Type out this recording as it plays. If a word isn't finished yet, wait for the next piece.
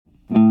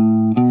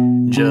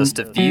Just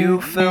a few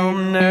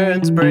film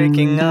nerds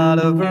breaking out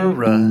of a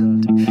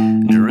rut,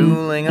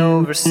 drooling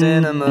over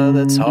cinema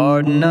that's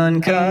hard and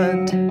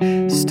uncut.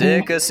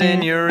 Stick us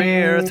in your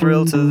ear,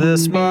 thrill to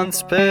this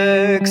month's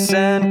picks,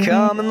 and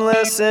come and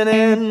listen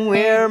in,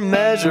 we're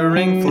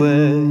Measuring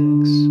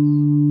Flicks.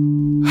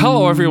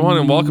 Hello, everyone,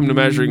 and welcome to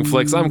Measuring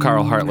Flicks. I'm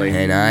Carl Hartley.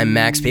 And I'm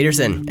Max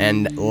Peterson.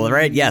 And,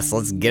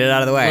 let's get it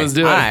out of the way. Let's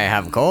do it. I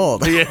have a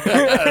cold.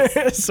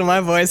 Yes. So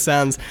my voice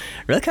sounds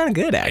really kind of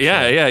good, actually.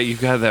 Yeah,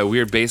 you've got that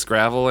weird bass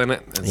gravel in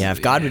it.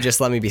 If God would just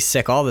let me be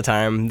sick all the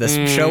time, this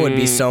show would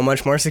be so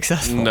much more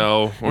successful.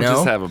 No, we'll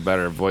just have a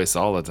better voice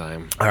all the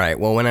time. All right,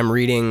 well, when I'm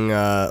reading,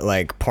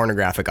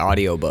 pornographic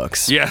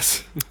audiobooks,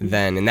 Yes.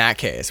 then in that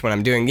case, when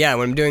I'm doing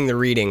the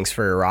readings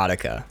for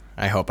erotica,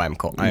 I hope I'm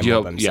cold. I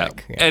hope I'm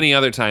sick. Yeah. Any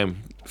other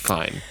time,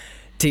 fine.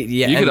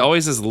 You could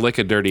always just lick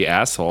a dirty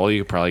asshole.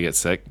 You could probably get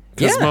sick.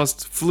 Because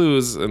most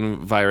flus and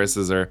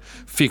viruses are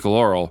fecal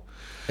oral.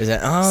 Is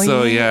that? Oh,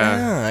 so,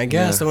 yeah, I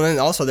guess. Yeah. Well, then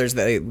also there's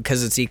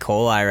because it's E.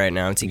 coli right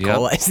now. It's E.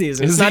 coli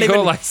season. It's not E.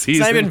 coli season. It's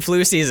not even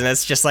flu season.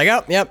 It's just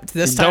like,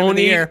 this time Don't of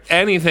the year.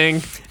 Don't eat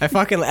anything.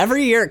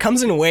 Every year it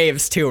comes in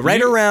waves too.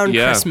 Right around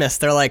Christmas,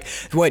 they're like,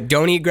 "What?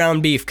 Don't eat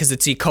ground beef because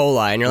it's E.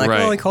 coli." And you're like,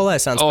 "Well, E.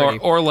 coli sounds pretty."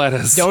 Or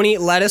lettuce. Don't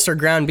eat lettuce or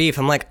ground beef.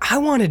 I'm like, I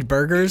wanted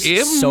burgers.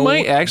 It so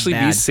might actually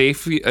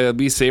bad.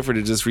 be safer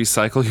to just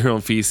recycle your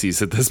own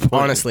feces at this point.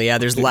 Honestly, yeah.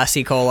 There's less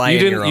E. coli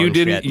in your own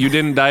shit. You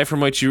didn't die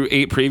from what you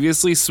ate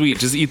previously. Sweet,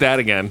 just eat that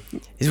again.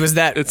 Was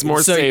that? It's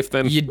more safe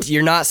than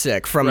you're not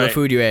sick from the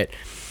food you ate.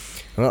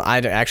 Well,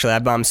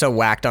 I'm so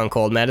whacked on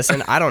cold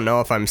medicine. I don't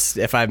know if I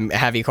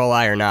have E.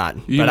 coli or not.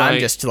 I'm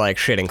just like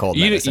shitting cold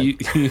medicine.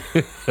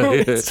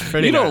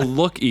 You don't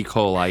look E.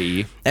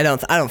 coli. I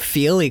don't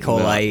feel E.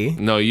 coli.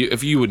 No,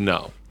 if you would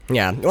know.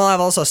 Yeah. Well,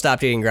 I've also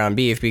stopped eating ground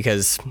beef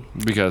because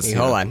E.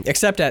 coli.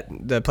 Except at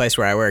the place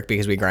where I work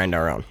because we grind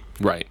our own.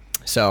 Right.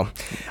 So,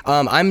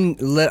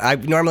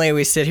 normally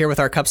we sit here with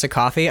our cups of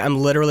coffee. I'm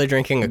literally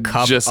drinking a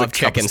cup of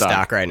chicken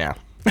stock right now.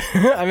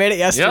 I made it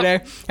yesterday.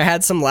 Yep. I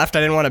had some left. I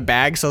didn't want a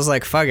bag, so I was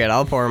like, fuck it.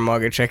 I'll pour a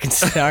mug of chicken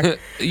stock.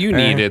 You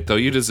need it, though.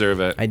 You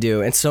deserve it. I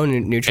do. It's so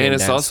nutrient And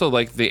it's dense. also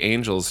like the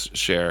angels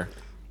share.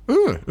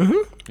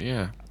 Mm-hmm.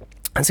 Yeah.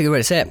 That's a good way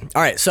to say it.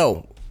 All right,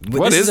 so...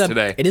 What is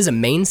today? It is a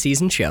main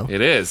season show.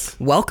 It is.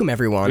 Welcome,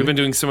 everyone. We've been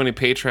doing so many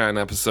Patreon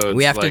episodes.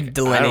 We have to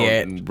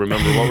delineate. I don't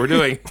remember what we're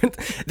doing.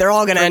 They're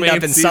all going to end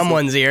up in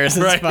someone's ears.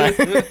 It's right.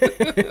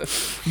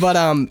 fine.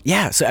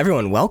 But, so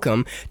everyone,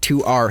 welcome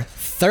to our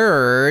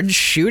third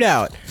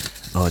shootout.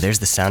 Oh, there's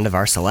the sound of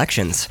our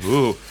selections.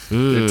 Ooh,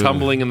 they're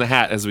tumbling in the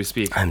hat as we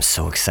speak. I'm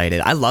so excited.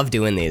 I love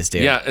doing these,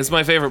 dude. Yeah, it's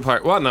my favorite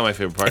part. Well, not my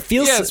favorite part.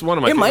 It's one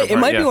of my favorite parts. It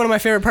might be one of my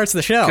favorite parts of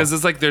the show. Because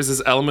it's like there's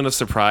this element of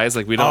surprise.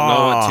 Like we don't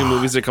know what two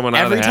movies are coming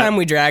out of the hat. Every time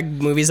we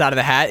drag movies out of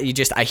the hat,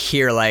 I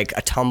hear like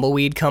a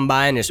tumbleweed come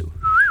by and just...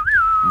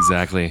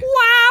 Exactly.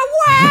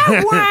 Wah,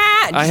 wah.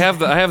 I have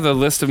the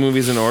list of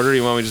movies in order.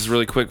 You want me to just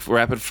really quick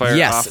rapid fire?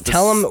 Yes.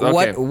 Tell them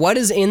what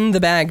is in the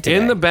bag today.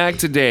 In the bag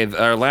today,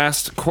 our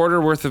last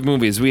quarter worth of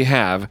movies we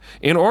have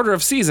in order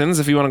of seasons.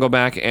 If you want to go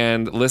back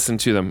and listen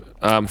to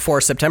them for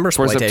September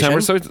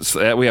exploitation.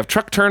 So we have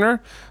Truck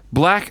Turner,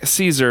 Black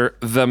Caesar,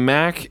 The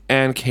Mac,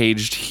 and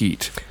Caged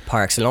Heat.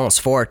 Par excellence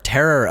for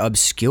Terror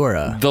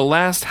Obscura. The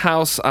Last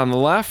House on the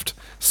Left,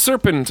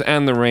 Serpent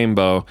and the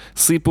Rainbow,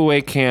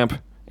 Sleepaway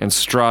Camp, and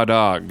Straw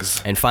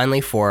Dogs. And finally,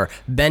 for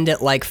Bend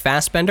It Like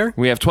Fassbender,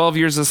 we have 12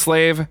 Years a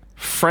Slave,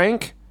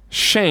 Frank,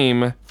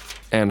 Shame,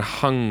 and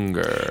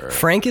Hunger.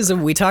 Frank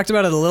we talked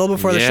about it a little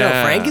before the show.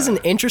 Frank is an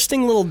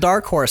interesting little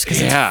dark horse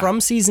because it's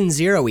from season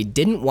 0. We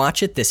didn't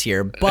watch it this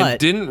year, but... I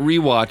didn't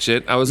rewatch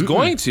it. I was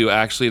going to,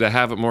 actually, to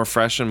have it more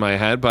fresh in my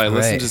head, but I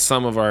listened to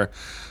some of our...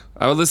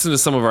 I would listen to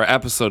some of our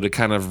episode to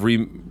kind of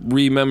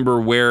remember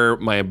where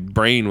my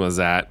brain was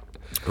at.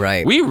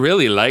 Right. We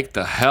really liked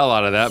the hell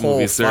out of that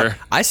movie, sir.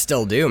 I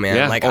still do, man.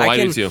 Yeah. I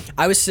do too.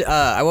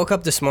 I woke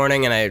up this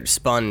morning and I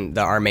spun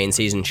our main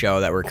season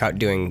show that we're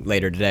doing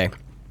later today.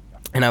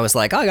 And I was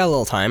like, I got a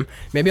little time.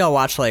 Maybe I'll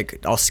watch,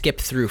 I'll skip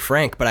through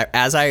Frank. But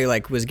as I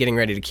was getting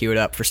ready to queue it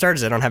up, for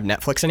starters, I don't have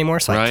Netflix anymore,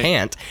 so I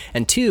can't.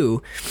 And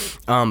two,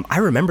 I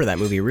remember that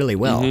movie really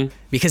well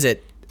because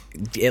it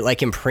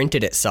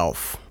imprinted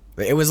itself.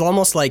 It was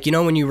almost like,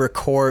 when you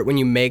record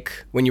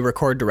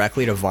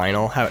directly to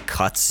vinyl, how it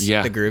cuts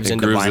the grooves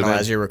into vinyl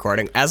as you're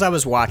recording. As I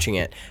was watching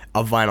it,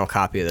 a vinyl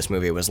copy of this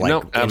movie was in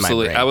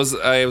absolutely. my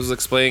brain. I was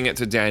explaining it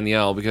to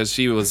Danielle because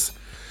she was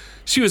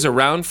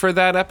around for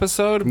that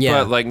episode,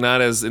 but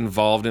not as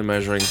involved in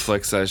Measuring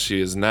Flicks as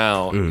she is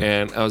now.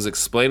 And I was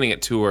explaining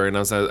it to her, and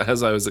as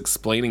I was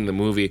explaining the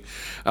movie,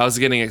 I was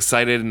getting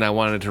excited, and I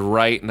wanted to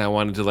write, and I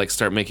wanted to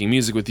start making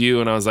music with you,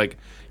 and I was like,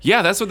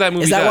 yeah, that's what that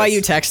movie does. Is that why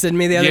you texted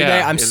me the other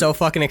day? I'm so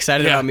fucking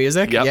excited about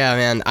music. Yep. Yeah,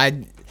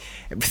 man.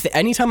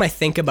 Anytime I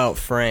think about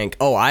Frank,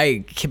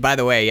 by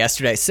the way,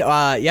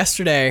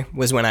 yesterday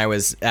was when I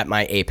was at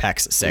my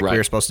apex sick. We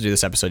were supposed to do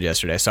this episode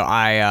yesterday, so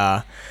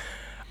I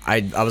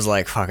was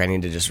like, fuck, I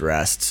need to just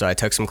rest. So I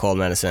took some cold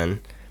medicine,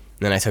 and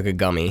then I took a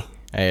gummy.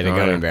 I ate a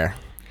gummy bear.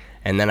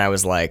 And then I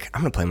was like,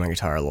 I'm going to play my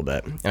guitar a little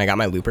bit. And I got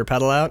my looper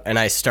pedal out, and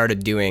I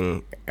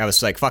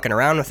was like fucking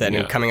around with it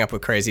and coming up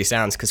with crazy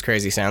sounds, because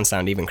crazy sounds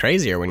sound even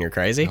crazier when you're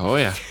crazy. Oh,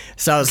 yeah.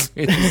 So I was...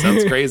 It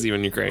sounds crazy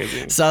when you're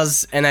crazy.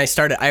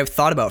 I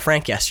thought about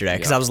Frank yesterday,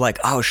 because I was like,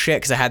 oh shit,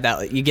 because I had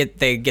that,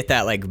 they get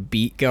that like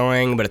beat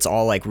going, but it's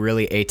all like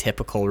really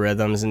atypical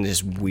rhythms and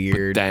just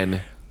weird. But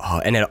then... Oh,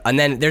 and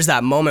then there's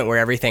that moment where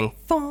everything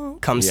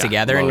comes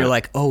together, and you're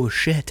like, oh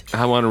shit.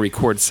 I want to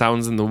record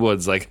sounds in the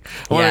woods. Like,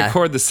 I want to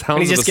record the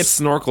sounds of a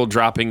snorkel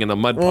dropping in a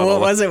mud puddle. What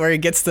was it where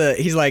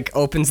he's like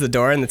opens the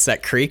door and it's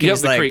that creek, and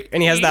he's like, creek.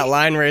 And he has that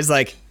line where he's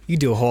like, you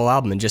do a whole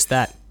album in just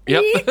that.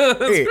 Yep.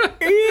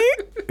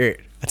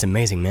 That's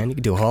amazing, man. You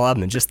could do a whole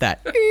album in just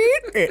that.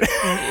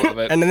 Love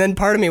it. And then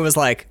part of me was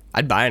like,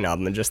 I'd buy an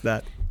album in just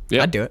that.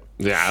 Yep. I'd do it.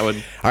 Yeah, I would.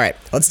 All right,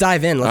 let's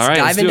dive in. Let's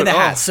dive into the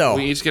hat. So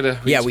we each get a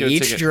we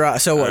each draw.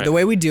 So the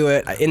way we do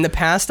it in the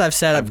past, I've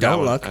said up.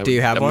 Don't look. Do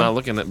you have one? I'm not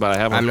looking at, but I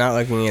have one. I'm not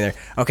looking either.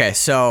 Okay,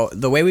 so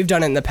the way we've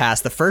done it in the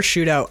past, the first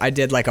shootout, I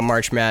did like a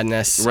March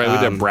Madness. Right, we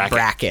did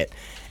bracket,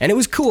 and it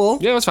was cool.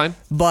 Yeah, it was fine.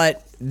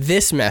 But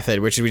this method,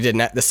 which we did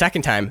the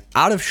second time,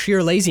 out of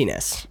sheer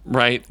laziness,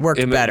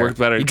 worked better.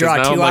 You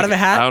draw two out of a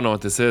hat. I don't know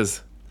what this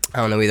is. I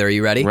don't know either. Are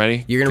you ready?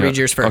 Ready? You're going to read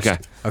yours first.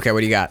 Okay,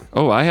 what do you got?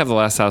 Oh, I have The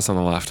Last House on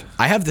the Left.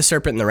 I have The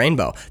Serpent and the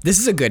Rainbow. This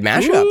is a good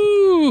mashup.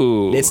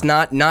 Ooh. It's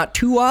not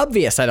too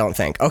obvious, I don't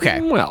think. Okay.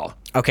 Well.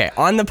 Okay,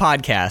 on the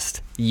podcast,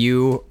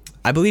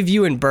 I believe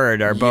you and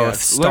Bird are both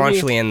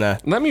staunchly in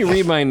the... Let me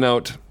read my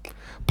note.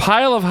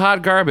 Pile of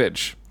hot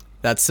garbage.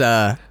 That's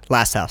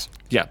Last House.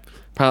 Yeah.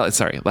 Last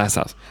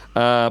House.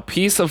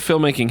 Piece of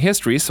filmmaking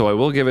history, so I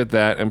will give it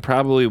that, and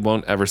probably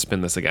won't ever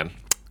spin this again.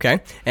 Okay,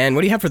 and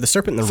what do you have for The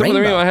Serpent and the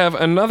Rainbow? I have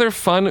another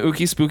fun,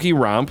 ooky, spooky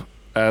romp,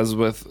 as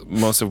with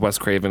most of Wes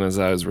Craven, as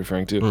I was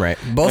referring to. Right,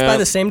 both by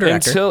the same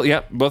director.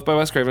 Both by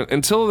Wes Craven.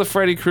 Until the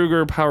Freddy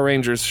Krueger Power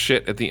Rangers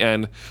shit at the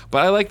end. But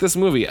I like this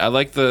movie. I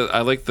like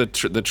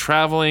the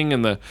traveling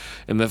and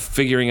the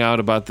figuring out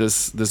about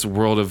this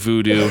world of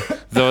voodoo.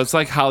 Though it's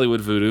like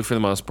Hollywood voodoo for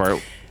the most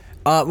part.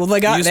 Well, they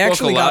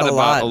actually got a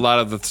lot. A lot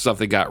of the stuff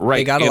they got right.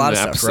 They got a lot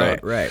of stuff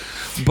right.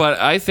 But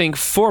I think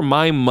for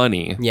my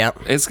money,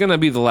 it's gonna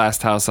be The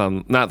Last House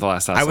on, not The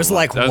Last House. I was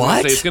like,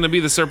 what? It's gonna be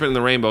The Serpent and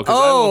the Rainbow.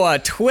 A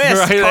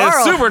twist, right,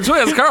 Carl. Super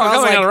twist, Carl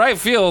coming on the right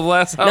field.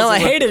 Last House. No, I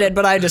hated it,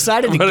 but I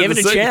decided to give it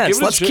a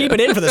chance. Let's keep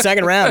it in for the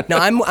second round. No,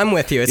 I'm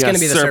with you. It's gonna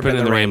be The Serpent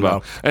and the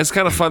Rainbow. And it's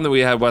kind of fun that we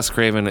had Wes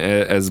Craven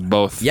as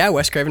both. Yeah,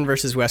 Wes Craven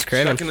versus Wes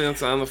Craven.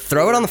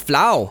 Throw it on the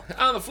floor.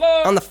 On the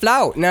floor. On the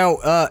floor. Now,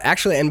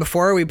 actually, and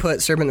before we put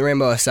Serpent and the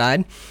Rainbow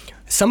aside,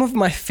 some of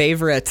my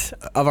favorite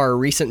of our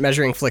recent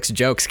Measuring Flicks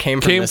jokes came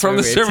from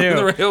The Serpent and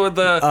the Rainbow with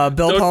the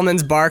Bill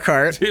Pullman's bar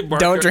cart.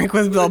 Don't drink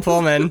with Bill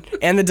Pullman,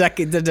 and the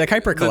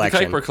Kuiper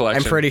collection. The Kuiper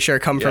collection. I'm pretty sure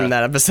come from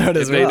that episode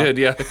as well. They did,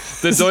 yeah.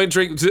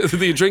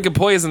 The drinking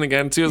poison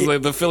again too is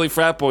like the Philly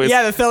frat boys.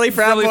 Yeah, the Philly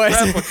frat boys.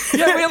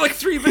 Yeah, we had like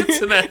 3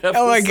 bits in that episode.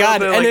 Oh my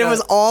god! And it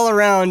was all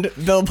around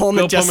Bill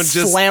Pullman just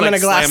slamming a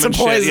glass of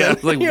poison. Yeah,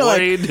 like,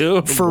 what are you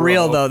doing? For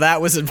real though,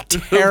 that was a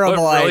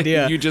terrible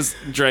idea. You just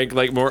drank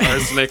like more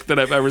arsenic than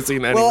I've ever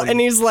seen anyone. Well, and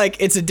he's like,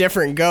 it's a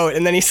different goat,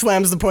 and then he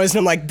slams the poison.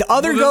 I'm like, the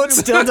other goat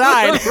still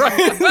died.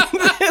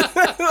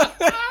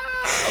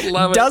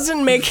 Love it.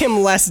 Doesn't make him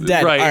less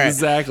dead. Right, all right.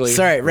 Exactly.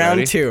 Sorry,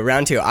 round two.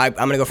 I'm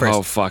gonna go first.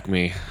 Oh, fuck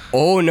me.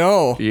 Oh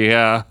no.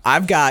 Yeah. I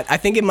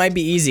think it might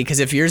be easy, because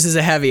if yours is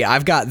a heavy,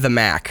 I've got The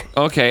Mac.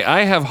 Okay,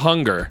 I have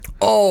Hunger.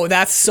 Oh,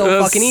 that's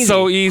fucking easy.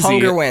 So easy.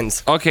 Hunger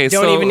wins. Okay,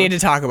 Don't even need to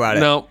talk about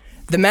it. No.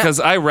 The Mac, because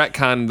I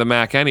retconned The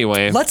Mac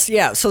anyway.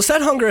 So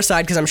set Hunger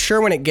aside, because I'm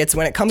sure when it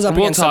comes up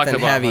against something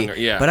heavy.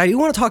 Hunger, but I do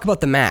want to talk about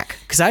The Mac,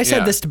 because I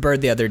said this to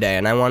Bird the other day,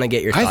 and I want to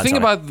get your thoughts on it. I think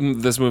about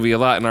this movie a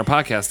lot in our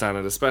podcast on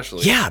it,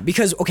 especially. Yeah,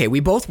 because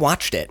we both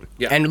watched it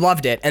and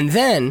loved it, and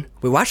then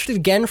we watched it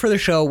again for the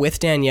show with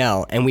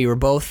Danielle, and we were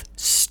both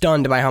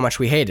stunned by how much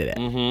we hated it.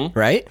 Mm-hmm.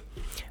 Right?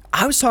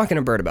 I was talking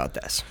to Bird about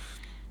this,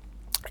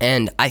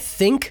 and I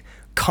think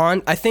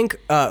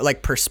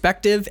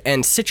perspective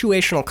and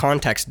situational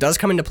context does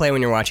come into play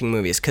when you're watching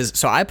movies.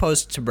 So I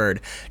posed to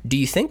Bird, do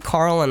you think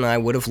Carl and I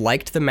would have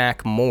liked The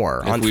Mac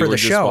more for the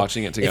show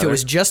watching it together? If it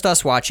was just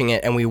us watching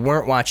it and we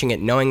weren't watching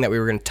it knowing that we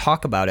were going to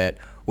talk about it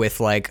with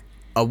like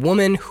a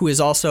woman who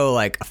is also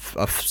like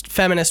a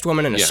feminist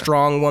woman and a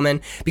strong woman?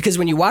 Because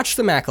when you watch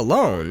The Mac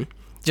alone,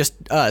 just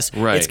us,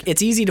 right,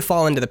 it's easy to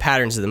fall into the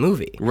patterns of the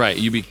movie. Right,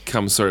 you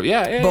become sort of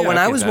But when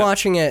I was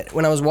watching it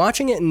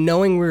and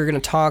knowing we were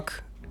going to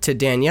talk to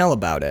Danielle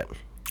about it,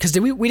 because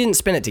we didn't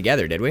spin it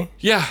together, did we?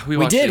 Yeah, we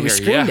did. We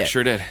screened it.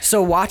 Sure did.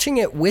 So watching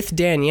it with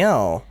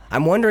Danielle,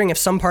 I'm wondering if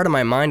some part of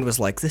my mind was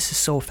like, "This is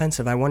so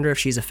offensive. I wonder if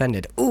she's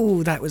offended."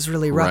 Ooh, that was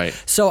really rough.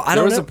 Right. So I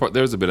don't know.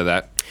 There was a bit of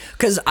that.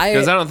 Because I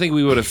don't think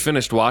we would have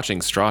finished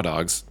watching Straw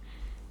Dogs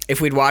if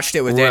we'd watched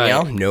it with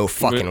Danielle. No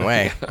fucking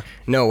way.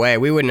 No way.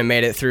 We wouldn't have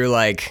made it through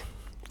like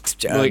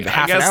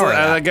half an hour.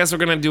 I guess we're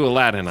gonna do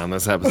Aladdin on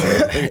this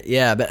episode.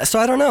 Yeah, but so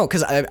I don't know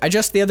because I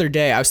just the other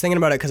day I was thinking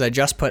about it because I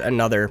just put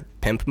another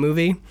pimp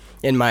movie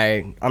on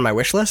my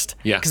wish list.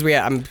 Yeah, because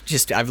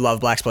I've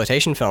loved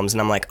blaxploitation films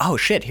and I'm like, oh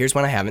shit, here's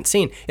one I haven't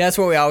seen. Yeah, that's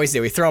what we always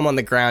do. We throw them on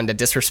the ground to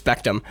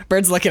disrespect them.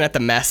 Bird's looking at the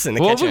mess in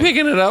the kitchen. We'll be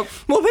picking it up.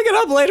 We'll pick it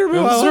up later.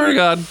 I swear to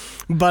God.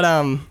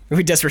 But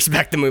we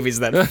disrespect the movies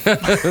that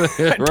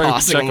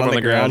tossing them on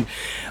the ground.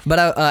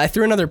 But I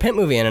threw another pimp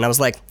movie in, and I was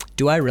like,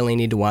 do I really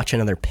need to watch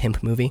another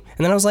pimp movie?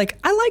 And then I was like,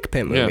 I like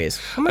pimp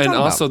movies. And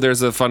also,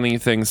 there's a funny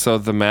thing. So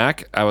the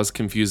Mac, I was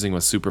confusing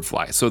with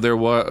Superfly. So there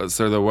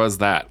was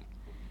that.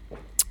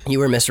 You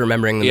were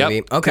misremembering the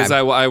movie. Okay. Because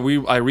I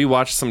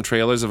rewatched some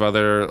trailers of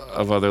other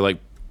like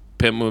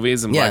pimp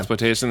movies and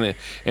blaxploitation,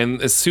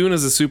 and as soon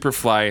as the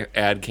Superfly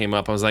ad came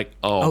up, I was like,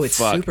 oh it's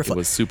fuck, Superfly. It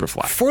was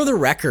Superfly. For the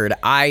record,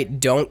 I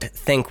don't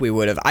think we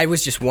would have. I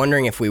was just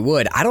wondering if we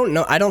would. I don't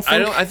know.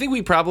 I think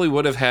we probably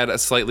would have had a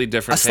slightly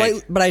different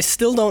take. But I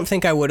still don't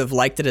think I would have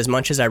liked it as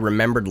much as I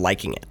remembered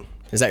liking it.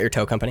 Is that your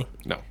tow company?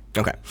 No.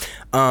 Okay.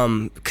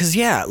 Because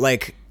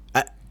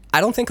I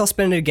don't think I'll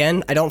spend it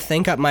again. I don't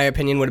think my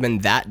opinion would have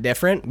been that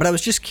different, but I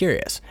was just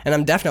curious. And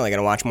I'm definitely going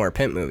to watch more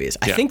pimp movies.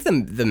 I think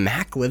the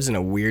Mac lives in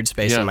a weird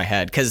space in my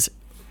head because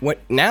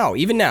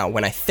even now,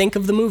 when I think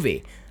of the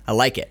movie, I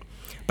like it.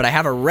 But I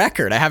have a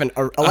record. I have an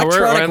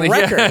electronic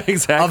record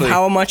of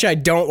how much I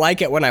don't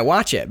like it when I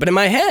watch it. But in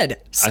my head,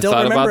 still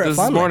remember it fondly. I thought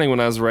about this morning when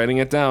I was writing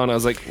it down. I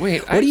was like,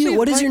 wait,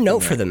 what is your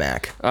note for the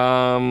Mac?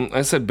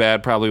 I said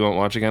bad, probably won't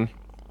watch again.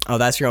 Oh,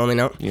 that's your only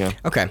note? Yeah.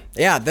 Okay.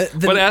 Yeah.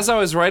 But as I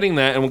was writing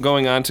that and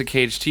going on to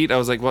Caged Heat, I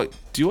was like, well,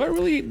 do I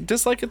really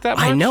dislike it that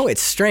much? I know,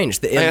 it's strange.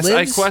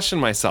 I question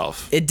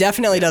myself. It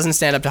definitely doesn't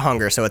stand up to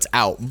Hunger, so it's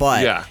out.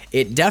 But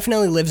it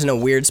definitely lives in a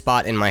weird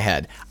spot in my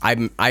head.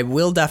 I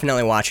will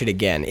definitely watch it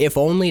again, if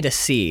only to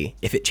see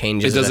if it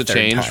changes. Does it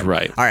change? Time.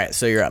 Right. All right,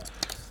 so you're up.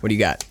 What do you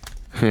got?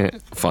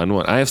 Fun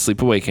one. I have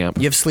Sleepaway Camp.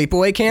 You have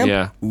Sleepaway Camp?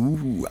 Yeah.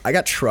 Ooh, I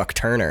got Truck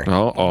Turner.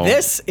 Oh.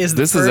 This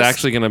is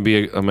actually going to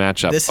be a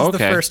matchup. This is the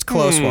first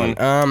close one.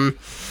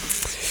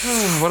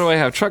 What do I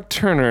have? Truck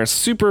Turner.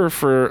 Super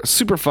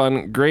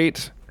fun.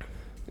 Great.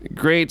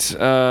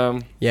 Yeah,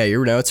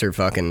 your notes are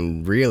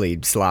fucking really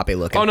sloppy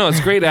looking. Oh no, it's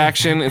great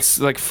action. It's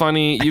like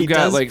funny. You've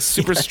got like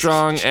super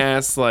strong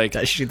ass like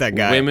shoot that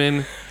guy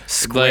women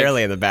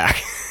squarely in the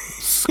back.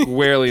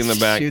 Squarely in the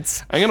back.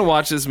 Shoots. I'm gonna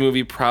watch this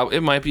movie.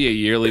 It might be a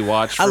yearly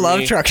watch. For I love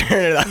me. Truck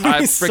Turner. That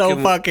movie's so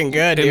fucking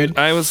good, dude.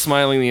 I was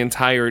smiling the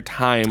entire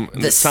time.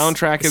 The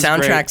soundtrack is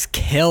soundtrack's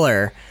great.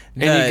 Killer.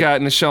 And you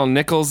got Nichelle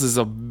Nichols is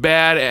a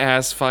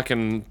badass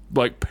fucking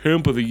like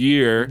pimp of the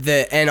year.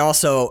 And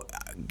also,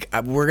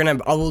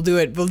 we'll do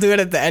it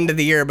at the end of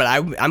the year. But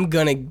I'm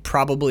gonna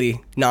probably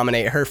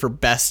nominate her for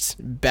best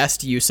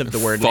use of the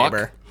word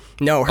neighbor.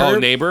 No, her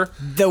neighbor.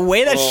 The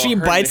way that she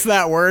bites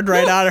that word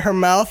right out of her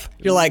mouth,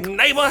 you're like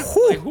neighbor.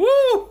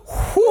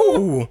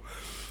 Whoo.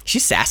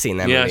 She's sassy in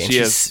that movie. Yeah, she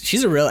is.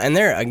 She's a real, and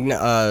they're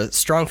a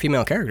strong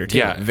female character too.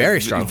 Yeah,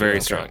 very strong.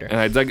 Character. And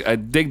I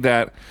dig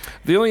that.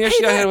 The only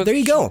issue I had with there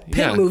you go,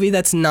 pimp movie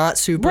that's not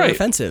super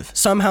offensive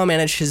somehow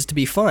manages to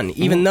be fun,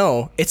 even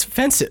though it's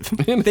offensive.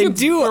 They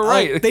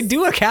do they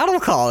do a cattle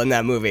call in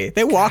that movie.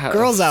 They walk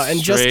girls out and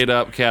straight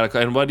up cattle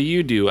call. And what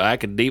do? I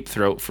could deep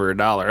throat for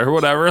 $1 or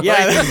whatever.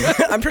 Yeah,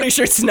 I'm pretty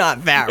sure it's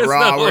not that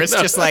raw. Where it's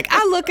just like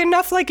I look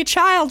enough like a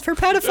child for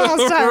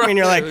pedophiles time, and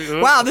you're like,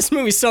 wow, this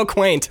movie's so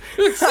quaint.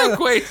 It's so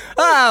quaint.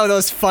 Oh,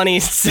 those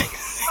funny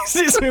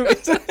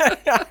movies.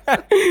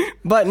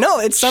 But no,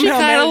 it somehow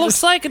kind of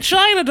looks like a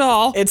China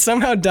doll. It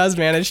somehow does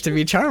manage to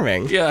be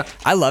charming. Yeah.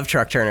 I love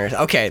Truck Turner.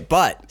 Okay,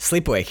 but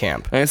Sleepaway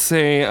Camp. I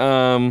say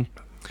the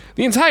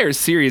entire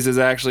series is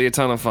actually a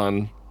ton of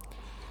fun.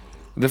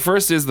 The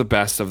first is the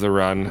best of the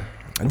run.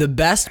 The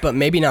best, but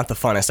maybe not the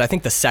funnest. I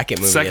think the second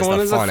movie is the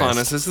funnest. The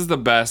funnest. This is the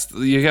best.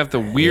 You have the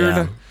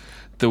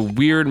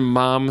weird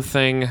mom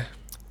thing.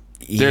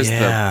 There's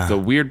the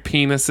weird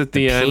penis at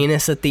the end.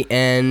 Penis at the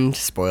end.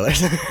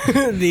 Spoilers.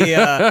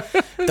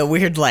 the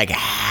weird like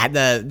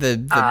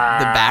the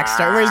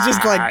backstory where it's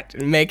just like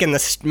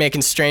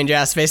making strange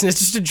ass face, and it's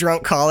just a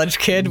drunk college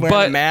kid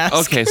wearing a mask.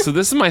 Okay, so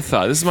this is my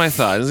thought. I'm just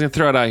gonna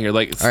throw it out here.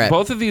 Like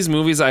both of these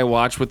movies I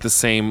watch with the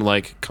same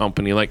like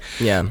company. Like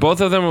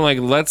both of them are like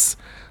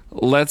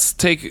let's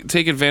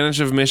take advantage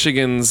of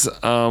Michigan's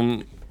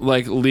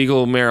like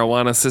legal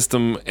marijuana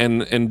system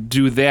and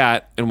do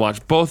that and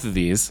watch both of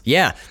these.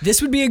 Yeah,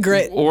 this would be a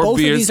great. Both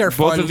of these are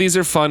fun. Both of these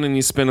are fun, and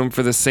you spin them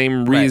for the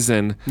same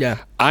reason. Right. Yeah,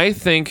 I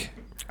think.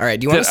 All right,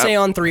 do you want to say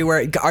on three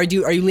where are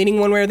you leaning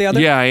one way or the other?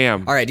 Yeah, I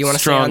am. All right, do you want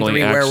to say on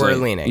three where we're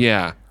leaning?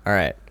 Yeah. All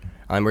right.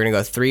 We're gonna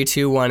go 3,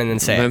 2, 1, and then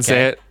say it. Then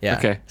say it. Yeah.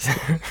 Okay.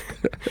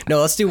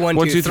 No, let's do 1,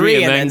 2,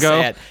 3, and then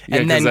say it,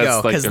 and then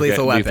go because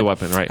Lethal Weapon. Lethal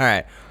Weapon, right? All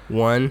right.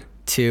 1,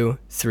 2,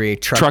 3.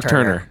 Truck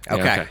Turner.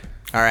 Okay. Yeah, okay.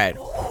 All right.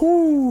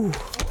 Whew.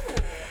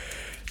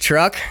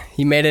 truck.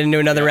 He made it into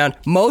another round.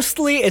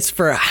 Mostly it's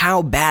for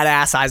how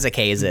badass Isaac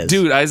Hayes is.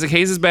 Dude, Isaac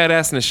Hayes is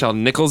badass. Nichelle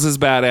Nichols is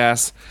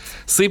badass.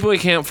 Sleepaway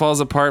Camp falls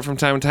apart from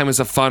time to time. It's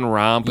a fun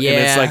romp. Yeah.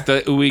 And it's like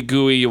the ooey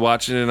gooey. You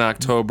watch it in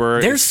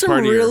October. There's some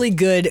really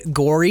good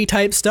gory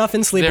type stuff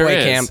in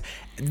Sleepaway Camp.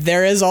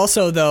 There is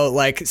also, though,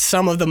 like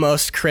some of the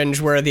most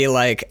cringeworthy,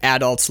 like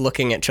adults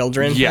looking at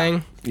children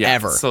thing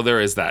ever. So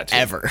there is that too.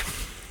 Ever.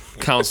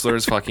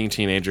 Counselors fucking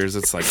teenagers.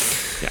 It's like,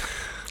 yeah.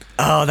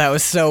 Oh, that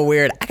was so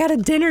weird. I got a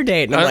dinner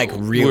date. And I'm like,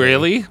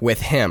 really?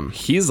 With him.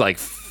 He's like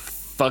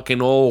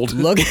fucking old.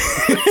 Look.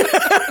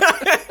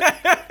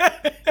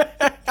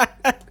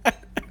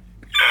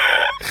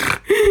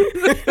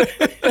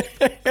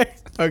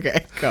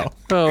 Okay, go.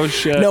 Oh,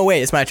 shit. No,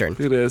 wait, it's my turn.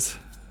 It is.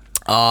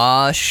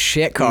 Aw,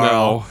 shit,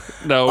 Carl.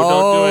 No,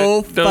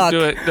 Oh, don't do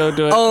it. fuck. Don't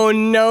do it. Oh,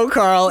 no,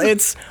 Carl.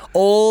 It's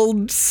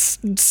old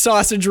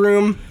sausage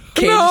room.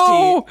 Caged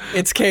No! heat.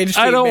 It's caged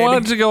heat, I don't baby.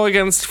 want to go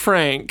against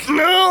Frank.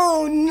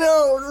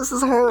 No, this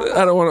is horrible.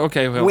 I don't want to.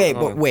 Okay,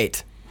 well,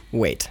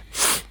 Wait.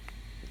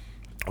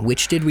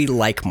 Which did we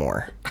like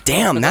more?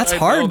 Damn, that's I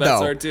hard, know, though.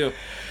 That's hard, too.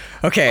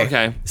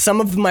 Okay. Some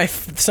of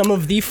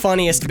the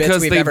funniest bits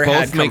Because we've they ever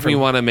had both come make me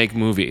from- want to make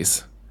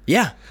movies.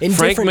 Yeah, in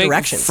different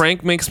directions.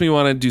 Frank makes me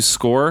want to do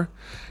score,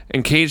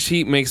 and Caged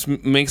Heat makes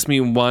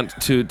me want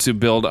to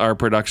build our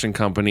production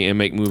company and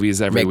make movies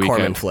every Make weekend.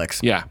 Corman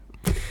flicks. Yeah.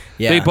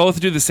 They both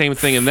do the same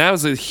thing, and that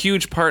was a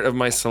huge part of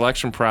my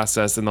selection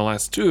process in the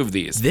last two of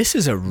these. This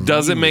is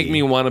Does it make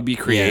me want to be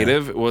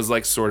creative? It was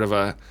like sort of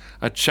a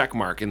check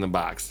mark in the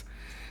box.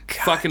 God.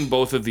 Fucking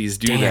both of these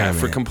do that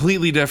for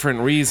completely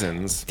different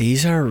reasons.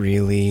 These are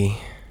really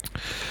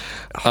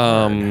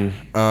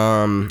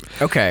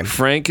okay.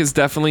 Frank is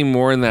definitely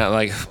more in that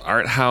like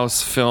art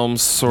house film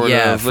sort of.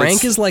 Yeah,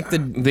 Frank is like the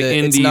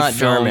indie it's not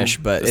film.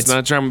 Jarmusch, but it's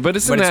not Jarmusch, but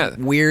it's in that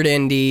weird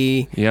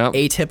indie, Yep.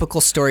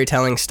 atypical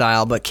storytelling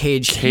style. But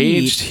Caged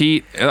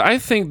Heat. I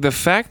think the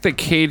fact that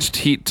Caged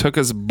Heat took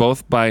us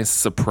both by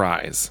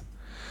surprise,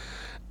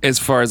 as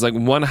far as like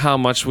one, how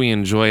much we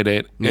enjoyed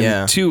it,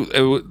 and two,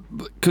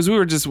 because we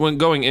were just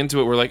going into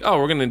it, we're like, oh,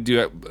 we're gonna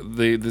do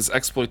this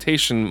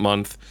exploitation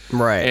month,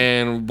 right?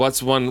 And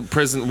what's one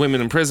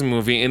women in prison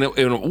movie, and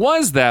it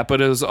was that,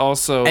 but it was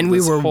also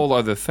this whole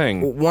other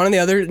thing. One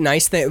of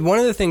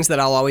the things that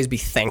I'll always be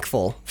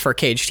thankful for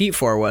Caged Heat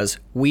for was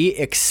we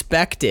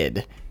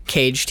expected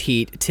Caged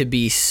Heat to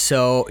be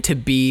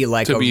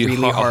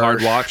really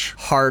hard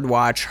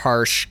watch,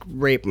 harsh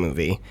rape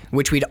movie,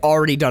 which we'd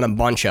already done a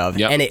bunch of,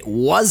 and it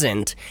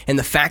wasn't. And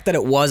the fact that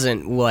it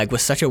wasn't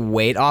was such a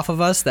weight off of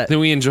us that then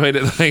we enjoyed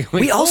it.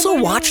 We also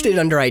watched it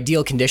under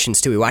ideal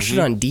conditions too. We watched it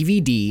on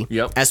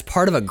DVD as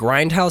part of a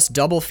Grindhouse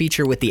double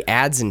feature with the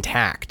ads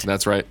intact.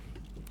 That's right.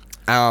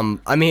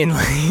 I mean,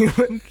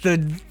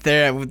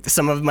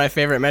 some of my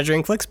favorite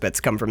Measuring Flicks bits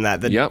come from that.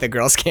 The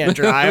girls can't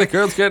drive. The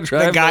girls can't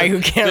drive. The guy who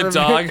can't.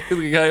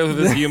 The guy with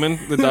his human.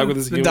 The dog with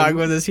his human. The dog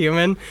with his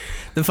human.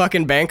 The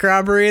fucking bank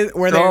robbery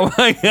where they. Oh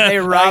my god! They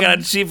robbed. I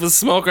got chief of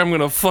smoker. I'm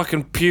gonna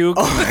fucking puke.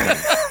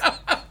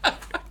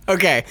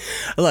 Okay,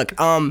 look.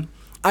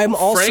 I'm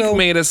also. Frank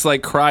made us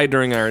like cry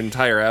during our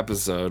entire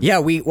episode. Yeah,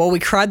 we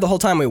cried the whole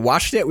time we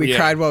watched it. We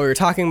cried while we were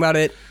talking about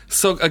it.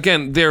 So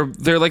again, they're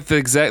like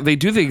they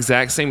do the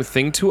exact same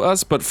thing to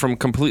us, but from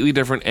completely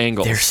different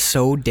angles. They're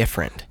so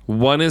different.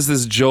 One is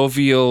this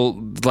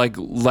jovial, like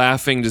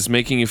laughing, just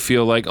making you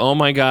feel like, oh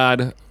my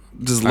god,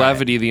 just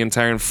levity the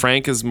entire. And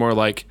Frank is more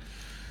like,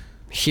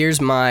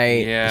 here's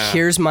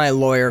my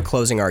lawyer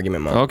closing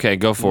argument moment. Okay,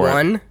 go for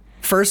it.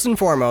 First and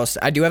foremost,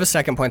 I do have a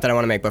second point that I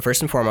want to make, but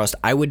first and foremost,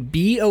 I would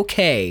be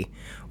okay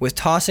with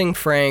tossing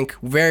Frank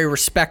very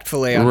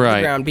respectfully on the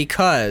ground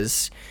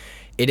because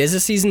it is a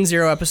season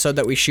 0 episode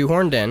that we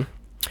shoehorned in.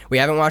 We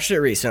haven't watched it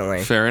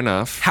recently. Fair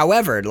enough.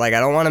 However, like I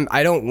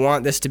don't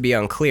want this to be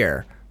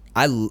unclear.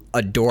 I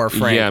adore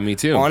Frank. Yeah, me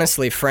too.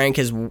 Honestly, Frank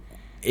is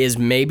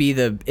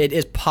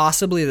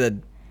possibly the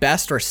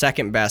best or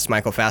second best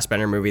Michael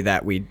Fassbender movie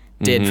that we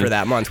did for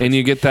that month. And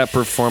you get that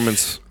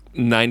performance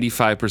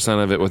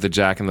 95% of it with a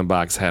Jack in the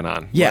Box head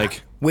on. Yeah,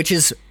 which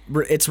is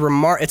it's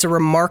a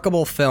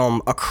remarkable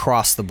film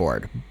across the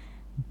board.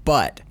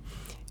 But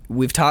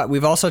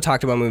we've also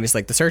talked about movies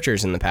like The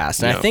Searchers in the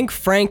past, and I think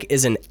Frank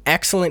is an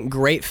excellent,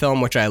 great film,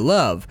 which I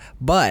love.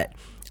 But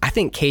I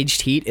think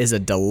Caged Heat is a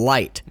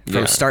delight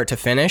from start to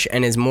finish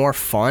and is more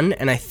fun.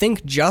 And I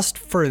think just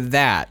for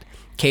that,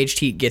 Caged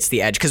Heat gets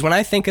the edge. Because when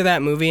I think of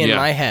that movie in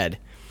my head,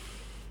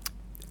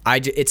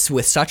 it's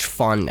with such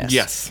fondness.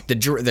 Yes. The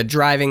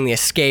driving, the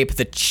escape,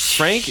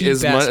 Frank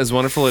is as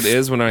wonderful it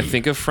is. When I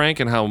think of Frank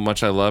and how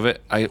much I love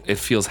it, it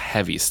feels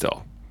heavy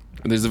still.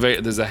 There's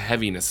a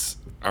heaviness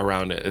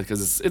around it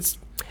because it's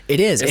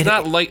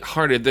not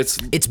lighthearted.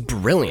 It's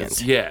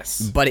brilliant.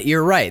 Yes. But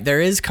you're right.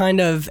 There is kind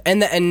of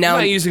and now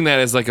I'm not using that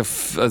as like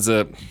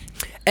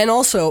and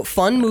also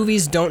fun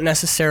movies don't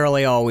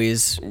necessarily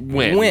always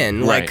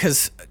win. Like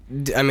because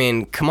I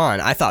mean, come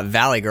on. I thought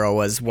Valley Girl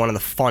was one of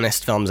the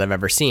funnest films I've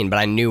ever seen, but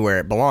I knew where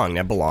it belonged.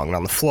 It belonged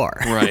on the floor.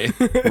 Right,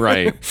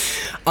 right.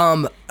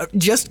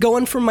 Just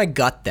going from my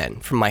gut then,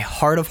 from my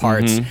heart of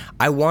hearts,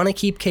 I want to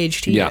keep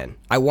Cage T in.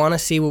 I want to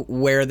see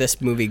where this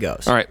movie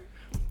goes. All right.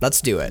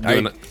 Let's do it.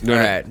 Doing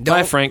it.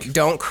 Bye, Frank.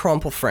 Don't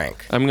crumple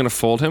Frank. I'm going to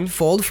fold him.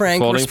 Fold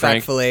Frank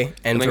respectfully Frank.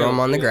 and throw him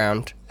on the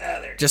ground.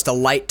 Just a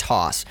light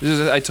toss.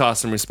 I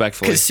toss him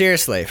respectfully. Because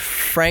seriously,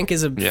 Frank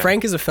is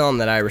a film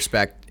that I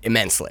respect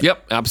immensely.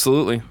 Yep,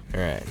 absolutely. All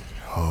right.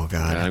 Oh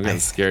God, I'm getting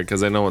scared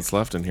because I know what's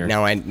left in here.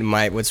 Now,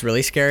 what's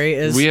really scary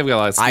is we have got a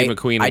lot of Steve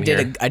McQueen in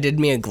here. I did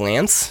me a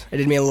glance. I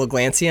did me a little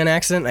glancey on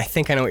accident. I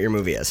think I know what your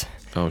movie is.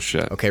 Oh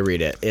shit. Okay,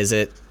 read it. Is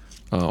it?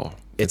 Oh,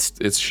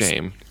 it's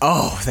Shame.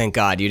 Oh, thank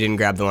God you didn't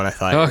grab the one I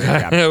thought.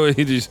 Okay.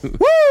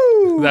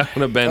 Woo! That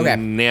would have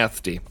been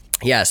nasty.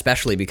 Yeah,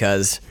 especially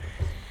because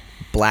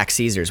Black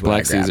Caesar's what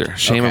Black I grabbed. Caesar.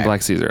 Shame and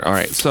Black Caesar. All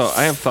right, so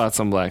I have thoughts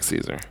on Black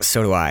Caesar.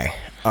 So do I.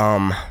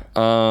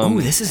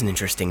 This is an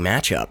interesting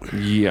matchup.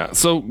 Yeah.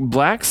 So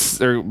Black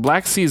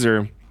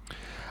Caesar,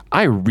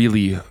 I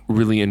really,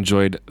 really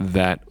enjoyed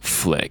that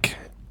flick.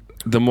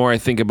 The more I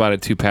think about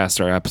it too past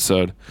our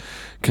episode,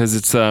 because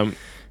it's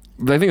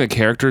I think the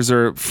characters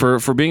are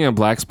for being a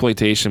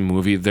blaxploitation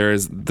movie.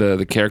 There's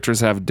the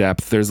characters have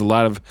depth. There's a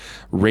lot of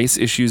race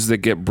issues that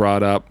get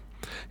brought up.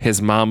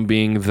 His mom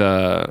being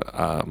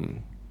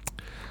the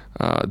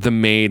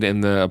maid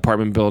in the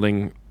apartment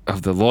building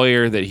of the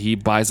lawyer that he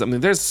buys. I mean,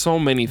 there's so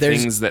many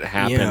things that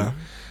happen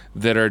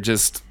that are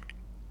just,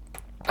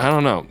 I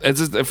don't know. It's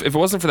just, if it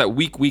wasn't for that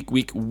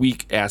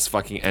weak ass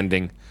fucking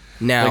ending.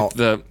 Now,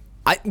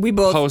 like we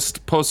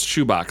both post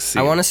shoebox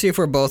scene. I want to see if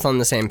we're both on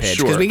the same page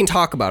because we can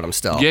talk about them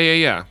still.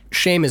 Yeah.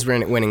 Shame is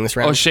winning this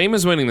round. Oh, Shame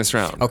is winning this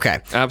round. Okay,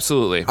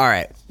 absolutely. All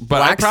right,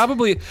 but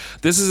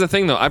this is the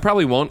thing though. I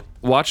probably won't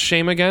watch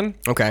Shame again.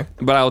 Okay,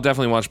 but I'll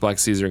definitely watch Black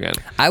Caesar again.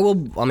 I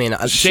will. I mean,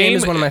 Shame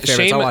is one of my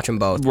favorites. I'll watch them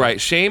both.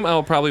 Right, Shame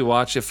I'll probably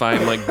watch if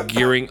I'm like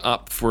gearing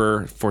up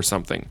for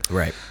something.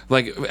 Right,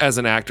 like as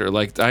an actor,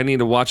 like I need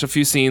to watch a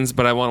few scenes,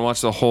 but I want to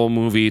watch the whole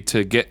movie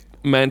to get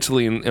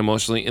mentally and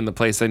emotionally in the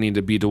place I need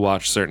to be to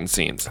watch certain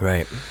scenes.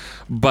 Right.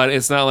 But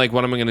it's not like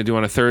what am I going to do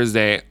on a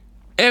Thursday?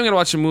 Hey, I'm going to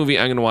watch a movie.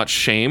 I'm going to watch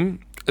Shame.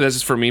 That's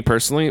just for me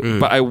personally.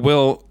 But I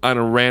will, on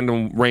a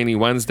random rainy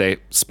Wednesday,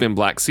 spin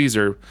Black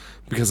Caesar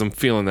because I'm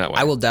feeling that way.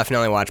 I will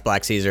definitely watch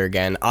Black Caesar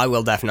again. I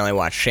will definitely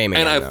watch Shame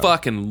again. And I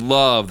fucking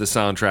love the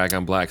soundtrack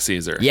on Black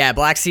Caesar. Yeah,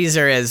 Black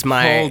Caesar is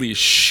my... Holy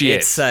shit.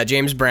 It's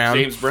James Brown.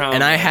 James Brown.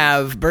 And I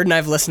have... Bird and I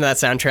have listened to that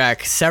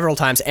soundtrack several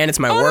times, and it's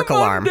my work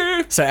alarm.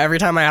 So every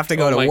time I have to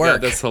go to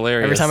work... God, that's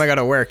hilarious. Every time I go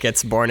to work,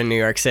 it's Born in New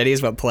York City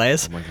is what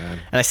plays. Oh my God.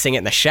 And I sing it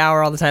in the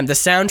shower all the time. The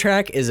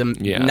soundtrack is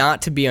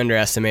not to be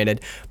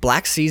underestimated.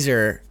 Black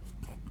Caesar...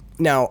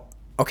 Now,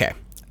 okay,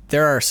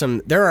 there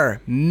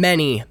are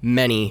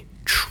many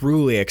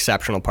truly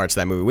exceptional parts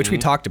of that movie, which we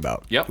talked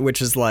about. Yep.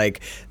 Which is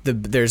like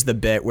there's the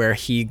bit where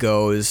he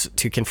goes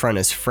to confront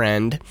his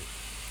friend,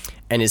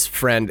 and his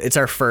friend. It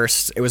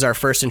was our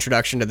first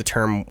introduction to the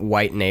term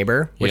white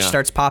neighbor, which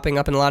starts popping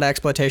up in a lot of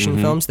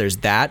exploitation films. There's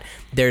that.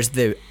 There's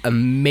the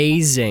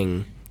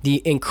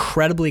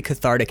incredibly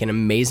cathartic and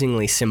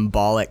amazingly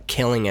symbolic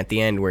killing at the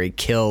end where he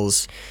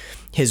kills.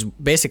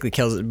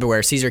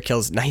 Where Caesar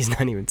kills. No, he's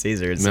not even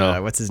Caesar. It's,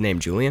 what's his name?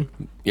 Julian?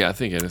 Yeah, I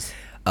think it is.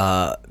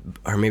 Or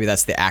maybe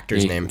that's the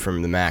actor's name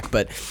from the Mac.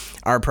 But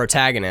our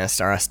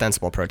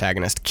ostensible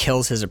protagonist,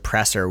 kills his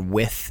oppressor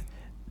with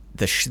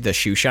the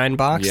shoe shine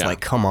box. Yeah. Like,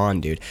 come on,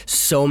 dude.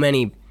 So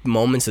many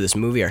moments of this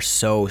movie are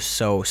so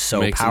Makes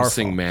powerful. him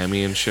sing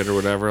Mammy and shit or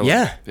whatever.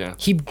 Yeah. Yeah.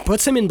 He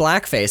puts him in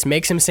blackface,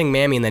 makes him sing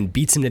Mammy, and then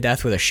beats him to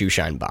death with a shoe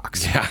shine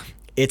box. Yeah.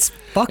 It's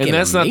fucking And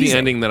that's amazing. not the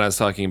ending that I was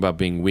talking about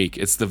being weak.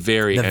 It's the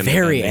very end. The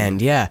very ending.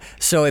 end, yeah.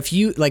 So if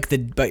you like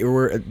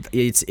it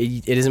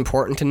is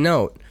important to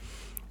note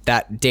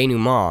that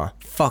denouement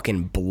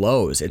fucking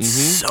blows. It's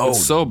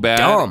so bad.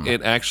 dumb.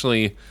 It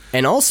actually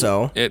And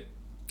also it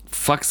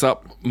fucks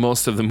up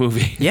most of the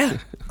movie. Yeah.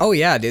 Oh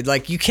yeah, dude.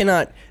 Like you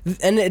cannot,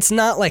 and it's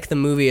not like the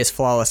movie is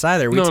flawless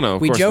either. We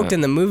joked not.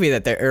 in the movie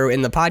in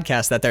the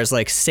podcast that there's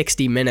like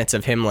 60 minutes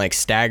of him like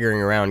staggering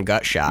around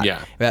gut shot.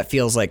 Yeah. That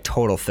feels like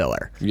total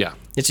filler. Yeah.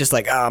 It's just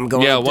like, I'm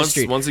going up the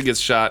street. Once he gets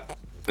shot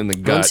in the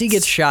gut. Once he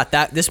gets shot,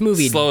 this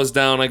movie slows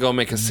down. I go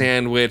make a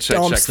sandwich. I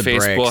check dumps the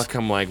Facebook. brakes.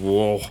 I'm like,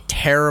 whoa.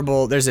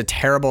 Terrible. There's a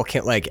terrible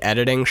like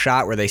editing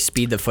shot where they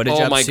speed the footage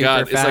up super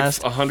God, fast.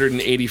 It's like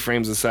 180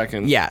 frames a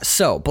second. Yeah.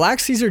 So Black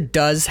Caesar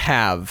does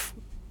have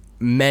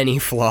many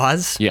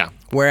flaws. Yeah.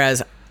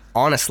 Whereas,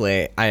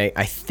 honestly,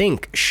 I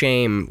think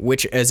Shame,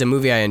 which is a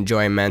movie I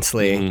enjoy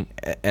immensely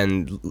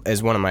and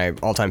is one of my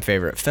all-time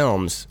favorite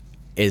films,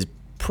 is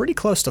pretty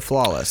close to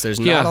flawless. There's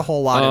not a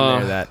whole lot in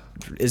there that...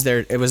 Was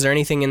there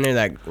anything in there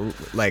that,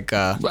 like...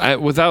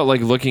 without,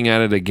 like, looking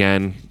at it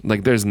again,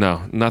 like, there's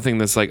nothing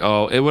that's like,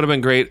 oh, it would have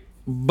been great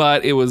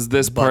but it was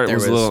this part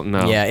was a little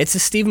no. Yeah, it's a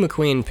Steve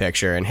McQueen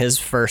picture, and his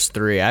first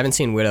 3. I haven't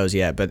seen Widows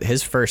yet, but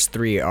his first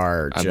 3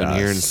 are. I've been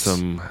hearing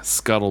some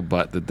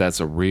scuttlebutt that's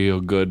a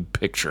real good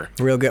picture.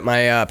 Real good.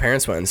 My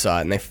parents went and saw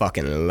it, and they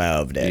fucking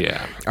loved it.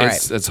 Yeah,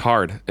 it's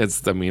hard.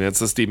 It's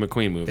a Steve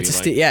McQueen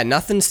movie.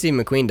 Nothing Steve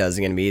McQueen does is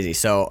gonna be easy.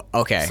 So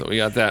okay. So we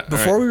got that.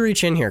 Before we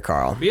reach in here,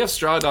 Carl. We have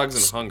Straw Dogs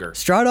and Hunger.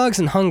 Straw Dogs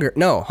and Hunger.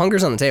 No,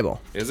 Hunger's on the table.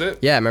 Is it?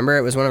 Yeah, remember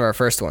it was one of our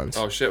first ones.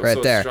 Oh shit! Right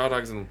so there. Straw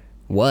Dogs and.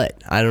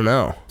 What? I don't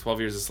know.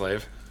 12 Years a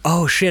Slave.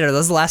 Oh shit! Are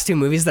those the last 2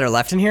 movies that are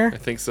left in here? I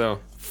think so.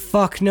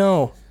 Fuck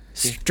no.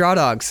 Straw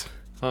Dogs.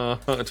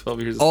 12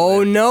 Years a Slave.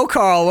 Oh no,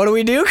 Carl! What do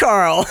we do,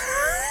 Carl?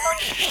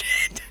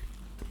 Shit.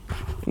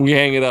 We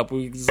hang it up.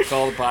 We just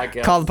call the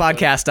podcast. Call the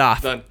podcast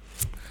off. Done.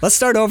 Let's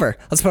start over.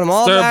 Let's put them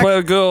all back.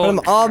 Put them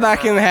all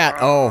back in the hat.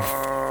 Oh,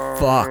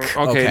 fuck.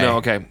 Okay. No.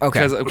 Okay.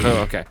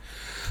 Okay.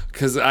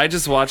 Because I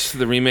just watched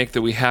the remake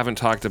that we haven't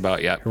talked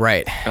about yet.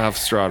 Right. Of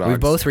Straw Dogs. We've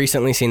both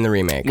recently seen the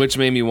remake. Which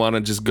made me want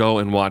to just go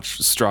and watch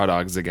Straw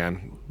Dogs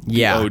again.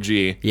 Yeah. The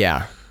OG.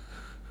 Yeah.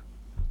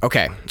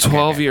 Okay.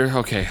 12 year.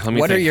 Okay. Let me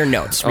What think. are your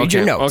notes? Read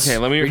your notes. Okay.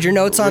 Let me read your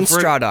notes on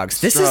Straw Dogs.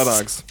 Straw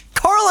Dogs.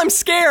 Carl, I'm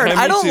scared.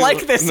 I don't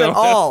like this at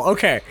all.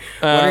 Okay.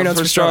 What are your notes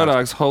for Straw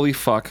Dogs? Holy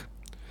fuck.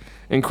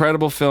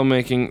 Incredible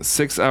filmmaking,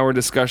 6-hour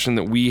discussion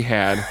that we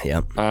had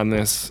on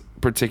this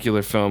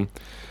particular film.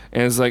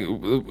 And it's like,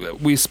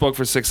 we spoke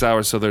for 6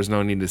 hours, so there's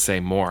no need to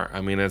say more.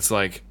 I mean, it's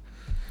like,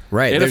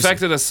 right. It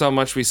affected us so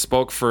much, we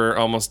spoke for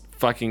almost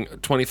fucking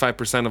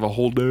 25% of a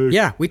whole day.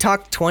 Yeah, we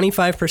talked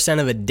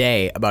 25% of a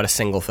day about a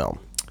single film.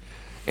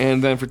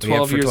 And then for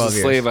 12 Years a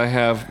Slave, I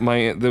have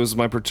there was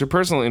my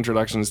personal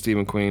introduction to Steve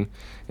McQueen.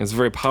 It's a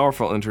very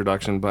powerful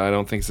introduction, but I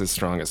don't think it's his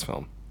strongest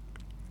film.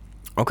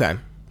 Okay.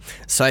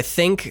 So I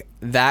think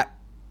that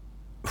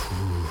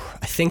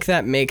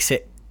makes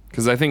it.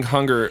 Because I think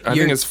I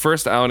think his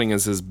first outing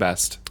is his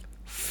best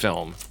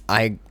film.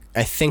 I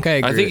think I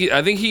agree.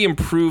 I think he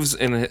improves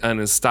in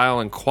his style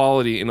and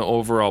quality in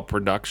overall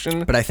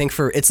production. But I think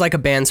it's like a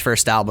band's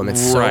first album.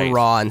 It's so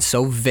raw and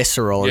so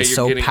visceral and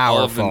so powerful.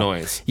 All of the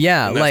noise.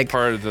 Yeah, and that's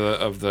part of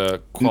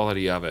the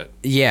quality of it.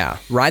 Yeah,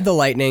 Ride the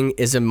Lightning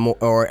is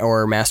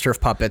or Master of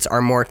Puppets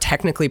are more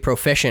technically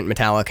proficient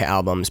Metallica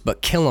albums,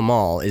 but Kill 'Em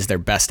All is their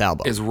best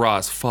album. Is raw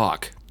as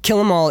fuck. Kill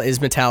 'Em All is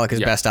Metallica's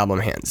best album,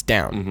 hands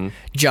down. Mm-hmm.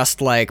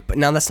 Just like, but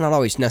now that's not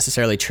always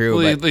necessarily true.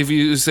 Well, but if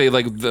you say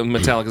like the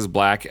Metallica's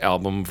Black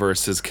album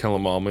versus Kill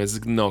 'Em All,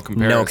 it's no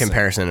comparison. No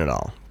comparison at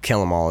all.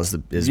 Kill 'Em All is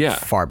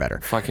far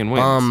better. Fucking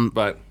wins.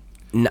 But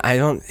I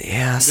don't.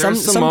 Yeah,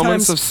 there's some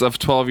moments of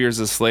 12 Years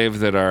a Slave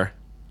that are.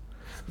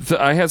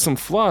 I had some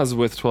flaws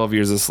with 12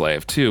 Years a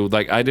Slave too.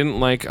 Like I didn't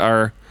like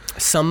our.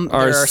 What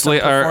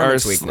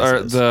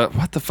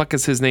the fuck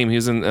is his name? He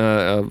was in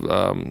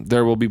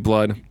There Will Be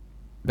Blood.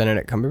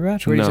 Benedict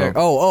Cumberbatch? What are you saying?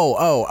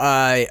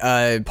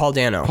 Paul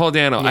Dano. Paul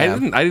Dano.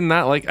 Yeah.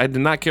 I did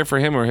not care for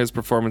him or his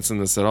performance in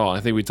this at all. I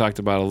think we talked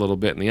about it a little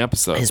bit in the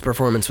episode. His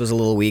performance was a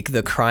little weak.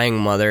 The crying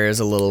mother is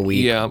a little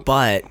weak. Yeah.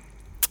 But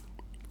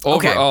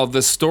overall,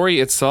 the story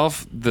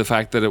itself, the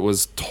fact that it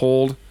was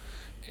told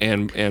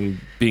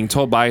and being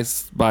told by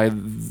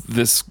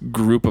this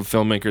group of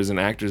filmmakers and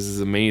actors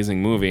is an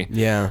amazing movie.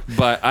 Yeah.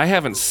 But I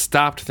haven't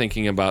stopped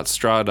thinking about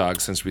Straw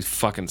Dogs since we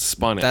fucking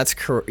spun it. That's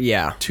correct.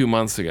 Yeah. 2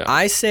 months ago.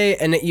 I say,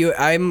 and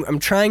I'm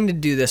trying to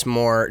do this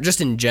more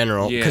just in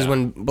general because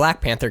when Black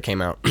Panther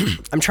came out,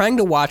 I'm trying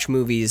to watch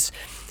movies.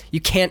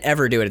 You can't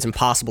ever do it. It's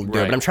impossible to do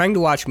it. But I'm trying to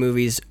watch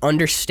movies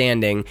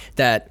understanding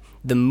that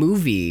the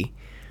movie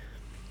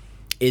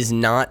is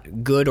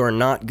not good or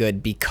not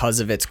good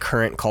because of its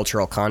current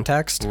cultural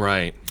context.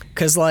 Right.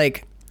 Because,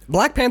 like,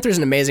 Black Panther is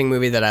an amazing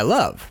movie that I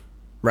love,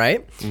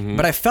 right? Mm-hmm.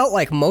 But I felt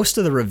like most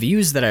of the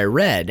reviews that I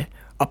read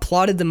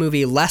applauded the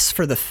movie less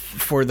for the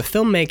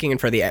filmmaking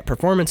and for the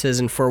performances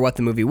and for what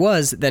the movie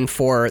was than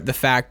for the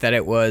fact that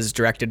it was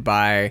directed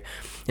by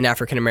an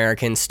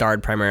African-American,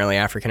 starred primarily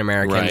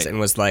African-Americans, and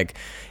was like,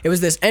 it was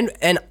this,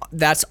 and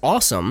that's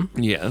awesome.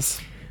 Yes.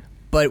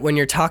 But when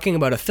you're talking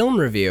about a film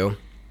review,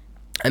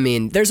 I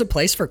mean, there's a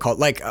place for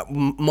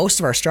most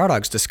of our Straw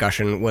Dogs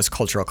discussion was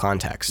cultural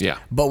context. Yeah.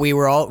 But we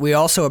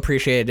also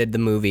appreciated the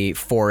movie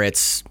for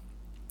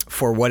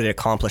what it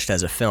accomplished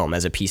as a film,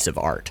 as a piece of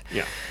art.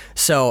 Yeah.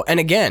 So, and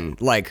again,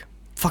 like,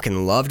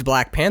 fucking loved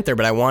Black Panther,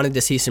 but I wanted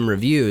to see some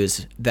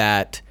reviews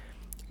that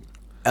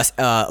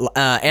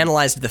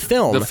analyzed the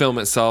film. The film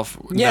itself,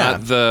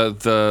 not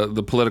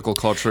the political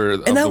culture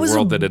of the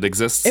world that it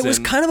exists in. It was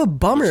kind of a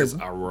bummer. Which is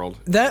our world.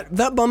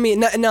 That bummed me.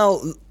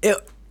 Now,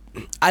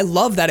 I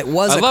love that it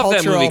was a cultural... I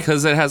love that movie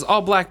because it has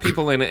all black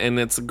people in it, and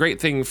it's a great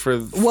thing for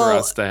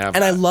us to have.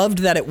 And I loved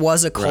that it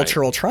was a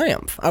cultural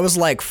triumph. I was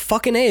like,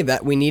 fucking A,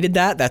 that we needed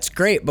that. That's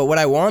great. But what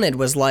I wanted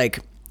was like...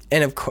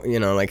 And of course,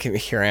 like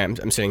here I am.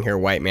 I'm sitting here,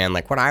 white man.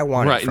 Like what I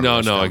wanted. Right? From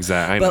No,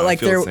 exactly. I know. But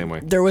like I feel the same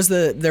way. There was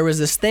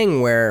this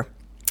thing where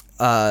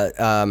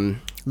Lupita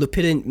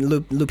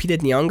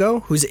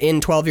Nyong'o, who's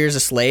in 12 Years a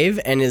Slave,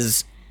 and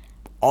is,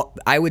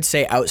 I would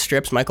say,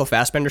 outstrips Michael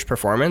Fassbender's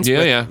performance.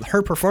 Yeah.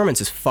 Her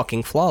performance is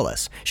fucking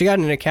flawless. She got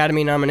an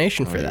Academy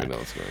nomination for that. Know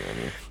what's going on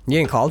here. You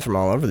getting called from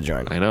all over the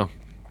joint. I know.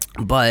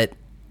 but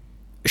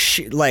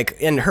she,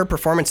 like, and her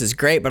performance is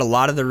great, but a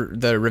lot of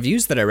the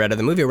reviews that I read of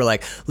the movie were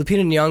like,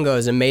 Lupita Nyong'o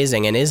is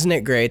amazing, and isn't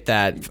it great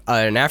that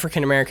an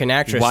African-American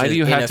actress Why do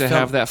you have to film?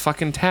 have that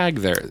fucking tag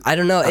there? I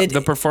don't know. The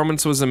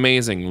performance was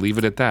amazing. Leave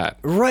it at that.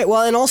 Right.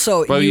 Well, and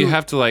also, but you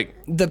have to, like,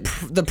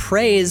 the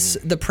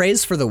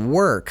praise for the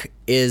work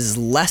is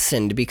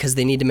lessened because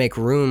they need to make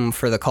room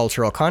for the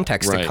cultural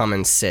context to come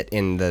and sit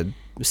in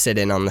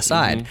on the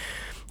side.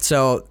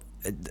 So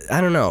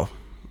I don't know.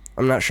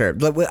 I'm not sure,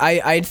 but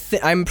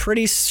I'm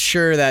pretty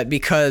sure that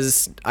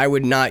because I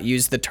would not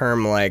use the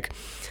term like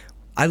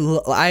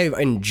I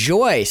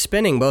enjoy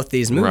spinning both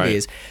these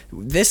movies.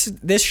 Right. This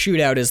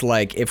shootout is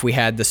like if we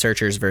had The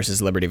Searchers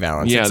versus Liberty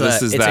Valance. Yeah,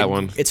 this is that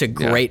one. It's a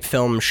great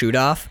film shoot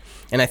off,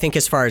 and I think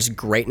as far as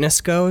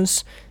greatness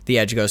goes, the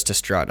edge goes to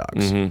Straw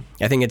Dogs.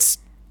 I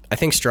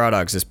think Straw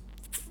Dogs is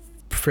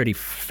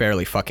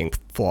fairly fucking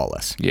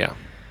flawless. Yeah,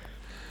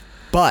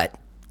 but.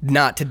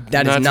 Not to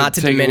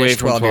diminish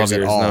 12 years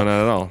at all. No,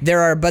 not at all.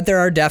 There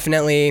are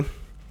definitely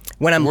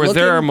when I'm looking.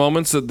 There are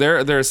moments that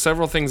there are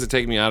several things that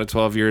take me out of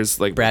 12 years,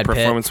 like Brad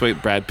performance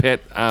weight. Brad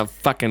Pitt,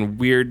 fucking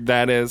weird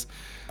that is.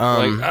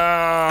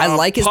 I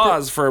like his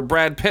pause for a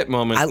Brad Pitt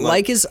moment.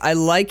 I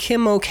like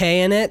him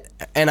okay in it,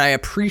 and I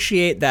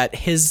appreciate that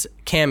his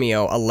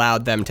cameo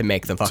allowed them to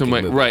make the fucking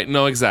movie. Right?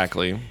 No,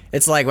 exactly.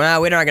 It's like, well,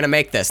 we're not gonna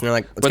make this, and they're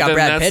like, it's got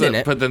Brad Pitt in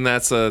it. But then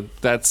that's I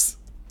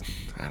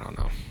don't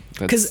know.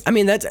 Because I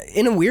mean, that's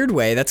in a weird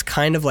way. That's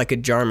kind of like a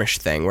Jarmusch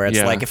thing, where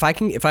it's like if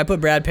I put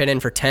Brad Pitt in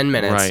for 10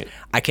 minutes,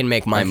 I can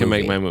make my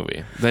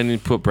movie. Then you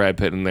put Brad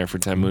Pitt in there for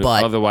 10 minutes.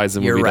 Otherwise,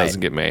 the movie doesn't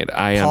get made.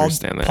 I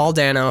understand that. Paul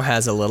Dano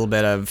has a little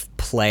bit of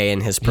play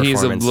in his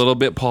performance. He's a little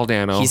bit Paul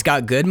Dano. He's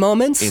got good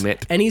moments in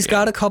it, and he's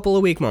got a couple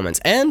of weak moments.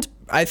 And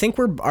I think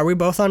are we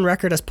both on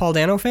record as Paul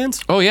Dano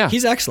fans? Oh yeah,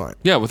 he's excellent.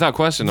 Yeah, without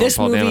question. This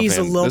Paul movie Dano is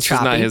a little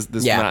choppy. This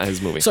is not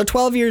his movie. So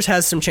 12 Years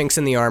has some chinks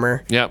in the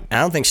armor. Yep. I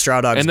don't think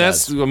Straw Dogs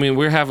does. I mean,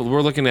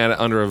 we're looking at it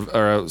under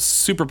a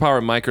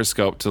superpower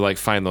microscope to like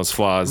find those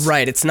flaws.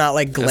 Right. It's not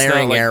like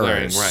glaring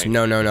errors. Right.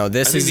 No.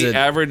 This is the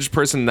average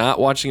person not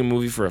watching a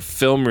movie for a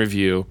film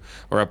review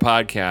or a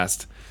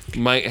podcast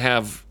might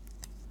have.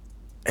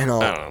 And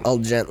I'll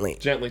gently.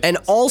 And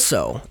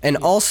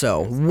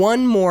also,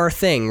 one more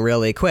thing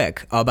really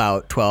quick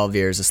about 12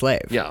 Years a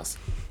Slave. Yes.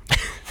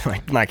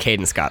 my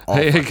cadence got all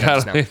fucked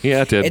up now.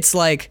 Yeah, it did. It's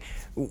like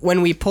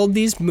when we pulled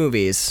these,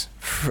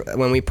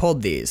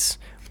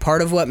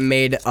 part of what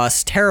made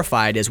us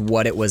terrified is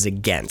what it was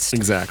against.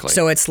 Exactly.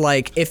 So it's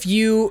like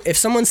if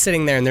someone's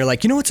sitting there and they're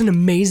like, you know what's an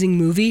amazing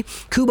movie?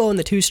 Kubo and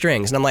the Two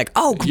Strings. And I'm like,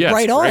 oh, yes,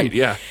 right on. Great,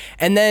 yeah.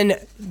 And then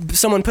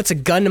someone puts a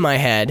gun to my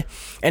head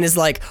and is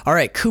like, all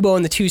right, Kubo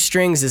and the Two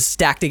Strings is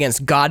stacked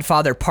against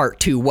Godfather Part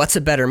 2. What's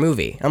a better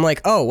movie? I'm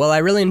like, oh, well, I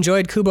really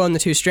enjoyed Kubo and the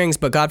Two Strings,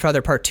 but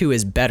Godfather Part 2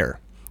 is better.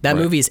 That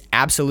movie is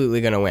absolutely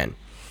going to win.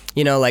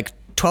 You know, like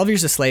 12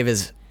 Years a Slave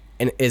is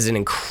an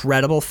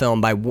incredible film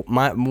by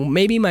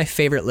maybe my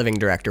favorite living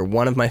director,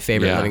 one of my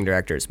favorite living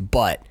directors,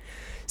 but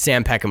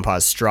Sam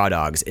Peckinpah's Straw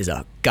Dogs is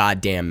a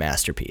goddamn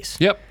masterpiece.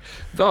 Yep.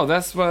 Oh,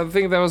 that's I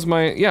think that was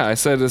my I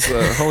said it's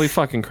a holy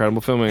fuck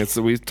incredible film.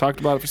 We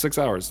talked about it for 6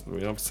 hours. We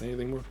don't have to say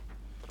anything more.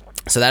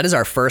 So that is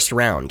our first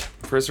round.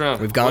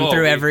 We've gone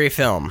through every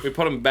film. We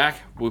put them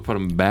back.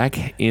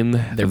 In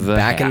They're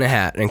back in the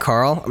hat. And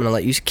Carl, I'm gonna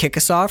let you kick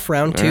us off.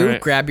 Round 2.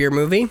 Right. Grab your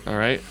movie. All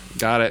right.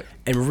 Got it.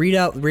 And read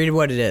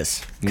what it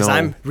is. Because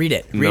read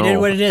it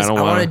what it is. I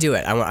want to do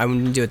it. I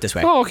want to do it this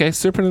way. Oh, okay.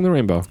 Serpent in the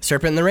Rainbow.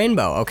 Serpent in the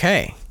Rainbow.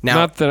 Okay. Now,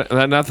 not that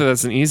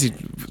that's an easy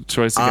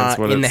choice against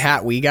what in the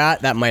hat we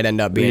got. That might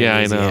end up being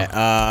easy.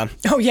 I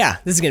know.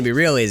 This is gonna be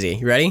real easy.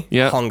 You ready?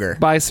 Yeah. Hunger.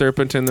 By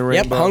Serpent in the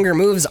Rainbow. Yep. Hunger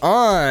moves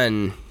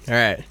on. All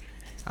right.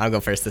 I'll go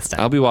first this time.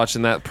 I'll be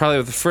watching that.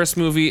 Probably the first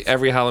movie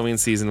every Halloween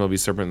season will be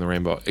Serpent in the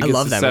Rainbow. It gets I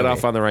love that set movie.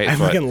 off on the right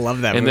foot. I fucking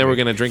love that movie. And then we're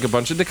going to drink a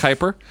bunch of De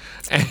Kuyper.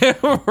 And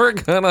we're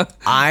going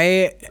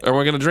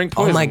to drink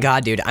poison. Oh my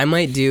God, dude. I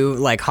might do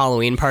like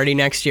Halloween party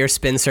next year,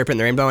 spin Serpent in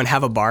the Rainbow, and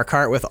have a bar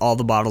cart with all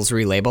the bottles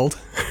relabeled.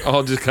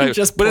 Oh, De Kuyper.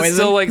 Just but poison? It's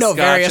still like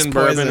scotch and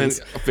bourbon poisons.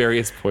 and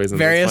various poisons.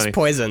 Various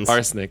poisons.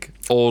 Arsenic.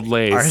 Old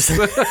Lace.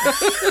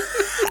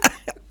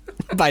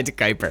 By De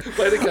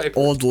Kuyper.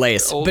 Old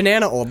Lace.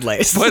 Banana Old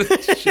Lace.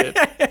 What shit.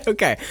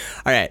 Okay.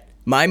 All right.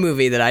 My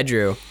movie that I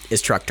drew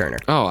is Truck Turner.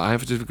 Oh, I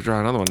have to draw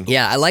another one.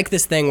 Yeah, I like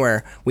this thing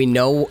where we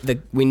know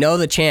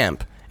the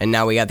champ, and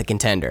now we got the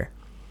contender.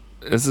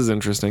 This is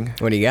interesting.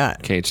 What do you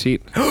got? Caged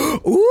Heat.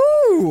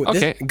 Ooh.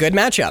 Okay. Good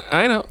matchup.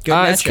 I know. Good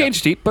matchup. It's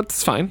Caged Heat, but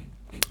it's fine.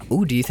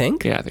 Ooh, do you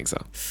think? Yeah, I think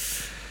so.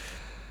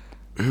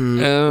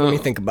 Let me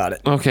think about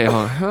it. Okay.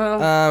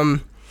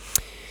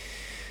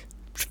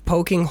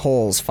 Poking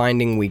holes,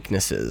 finding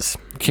weaknesses.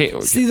 Okay.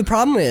 See, the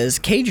problem is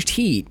Caged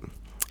Heat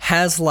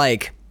has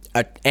like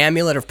an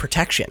amulet of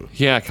protection.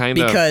 Yeah, kind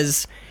of.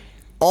 Because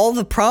all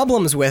the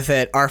problems with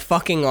it are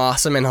fucking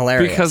awesome and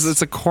hilarious. Because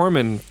it's a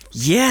Corman.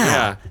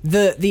 Yeah.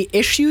 The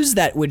issues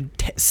that would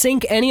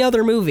sink any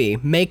other movie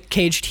make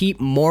Caged Heat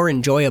more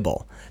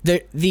enjoyable.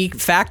 The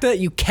fact that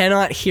you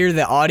cannot hear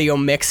the audio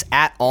mix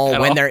at all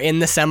when they're in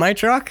the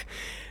semi-truck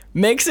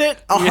makes it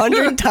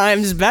 100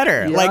 times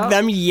better. Yeah. Like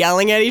them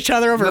yelling at each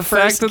other over The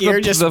first fact gear,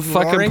 that just the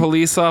fucking roaring.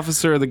 police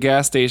officer at the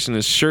gas station,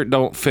 his shirt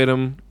don't fit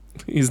him.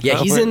 He's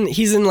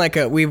in like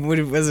a what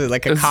was it,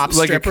 like a cop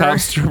like stripper? a cop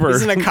stripper.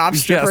 He's in a cop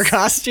stripper Yes.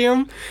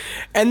 costume,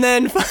 and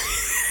then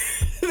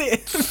the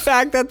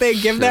fact that they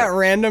give that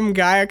random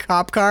guy a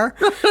cop car.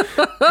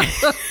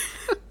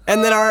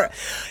 And then our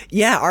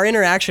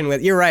interaction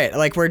with, you're right,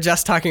 like we're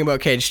just talking about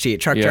Caged Heat.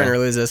 Truck Turner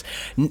loses.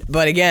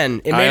 But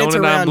again, it made I it own to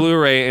it round. on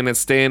Blu-ray and it's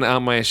staying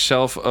on my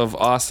shelf of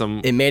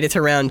awesome. It made it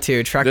to round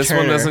 2. Truck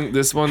Turner.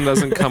 This one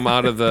doesn't come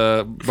out of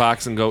the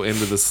box and go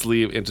into the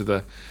sleeve, into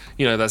the,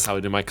 that's how I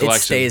do my collection.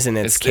 It stays in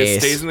its case. It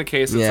stays in the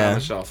case. It's on the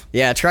shelf.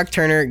 Yeah, Truck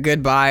Turner,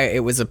 goodbye.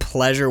 It was a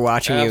pleasure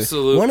watching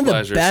Absolute you. One of the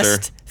pleasure,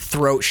 best sir.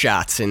 throat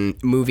shots in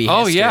movie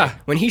Oh, history. yeah.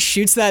 When he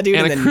shoots that dude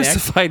And in a the neck.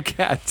 crucified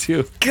cat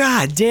too.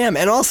 God damn.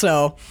 And also,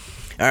 all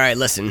right,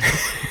 listen.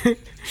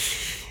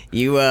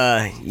 You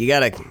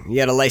got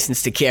a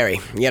license to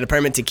carry. You got a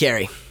permit to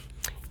carry.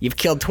 You've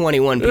killed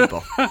 21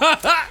 people.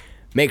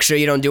 Make sure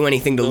you don't do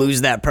anything to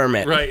lose that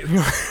permit. Right.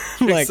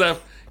 Like,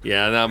 Except,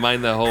 not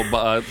mind the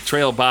whole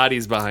trail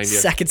bodies behind you.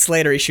 seconds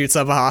later, he shoots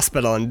up a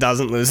hospital and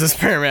doesn't lose his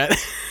permit.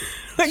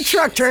 Like,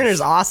 Truck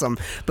Turner's awesome,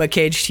 but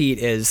Caged Heat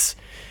is,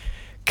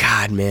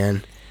 God,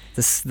 man,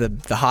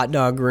 the hot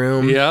dog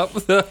room. Yep.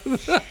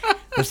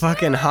 The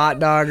fucking hot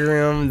dog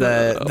room.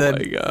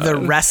 The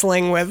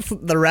wrestling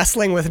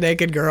with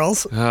naked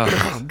girls.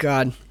 Oh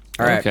God.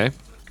 All right. Okay.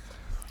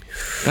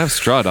 I have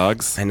Straw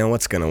Dogs. I know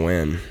what's gonna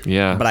win.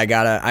 Yeah. But I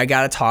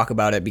gotta talk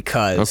about it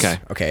because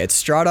okay, it's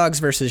Straw Dogs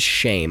versus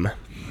Shame.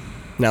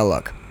 Now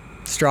look,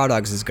 Straw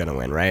Dogs is gonna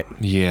win, right?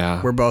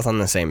 Yeah. We're both on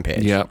the same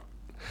page. Yep.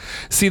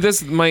 See,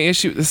 this my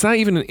issue. It's not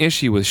even an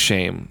issue with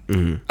Shame.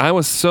 Mm-hmm. I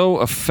was so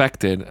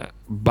affected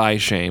by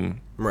Shame,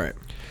 right,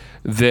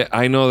 that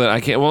I know that I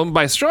can't. Well,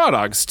 by Straw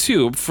Dogs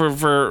too, for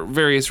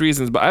various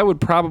reasons. But I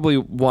would probably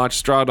watch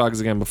Straw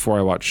Dogs again before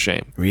I watch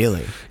Shame.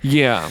 Really?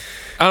 Yeah.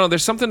 I don't know.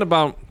 There's something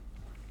about.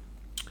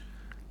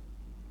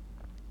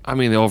 I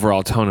mean, the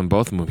overall tone in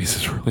both movies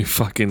is really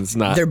fucking. It's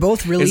not. They're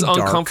both really It's dark,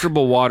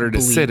 uncomfortable water to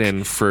bleak. sit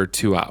in for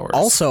 2 hours.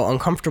 Also,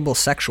 uncomfortable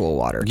sexual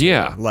water. Too.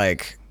 Yeah.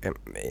 Like,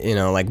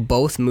 like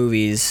both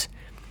movies.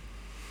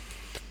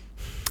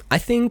 I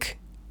think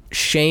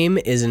Shame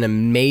is an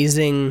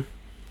amazing.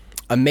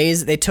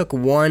 They took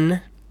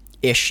one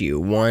issue,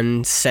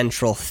 one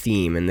central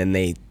theme, and then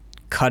they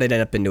cut it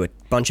up into a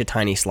bunch of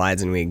tiny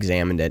slides, and we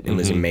examined it. It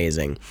was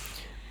amazing.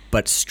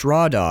 But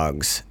Straw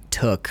Dogs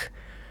took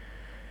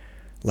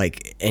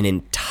like an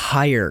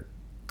entire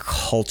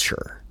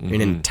culture, an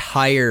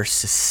entire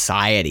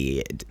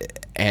society,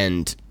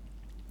 and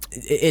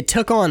it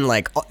took on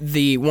like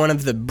one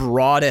of the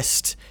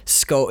broadest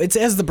scope. It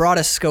has the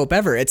broadest scope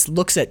ever. It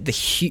looks at the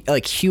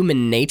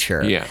human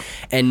nature,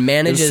 and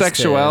manages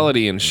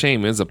sexuality and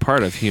shame is a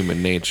part of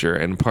human nature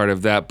and part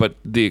of that. But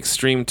the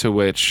extreme to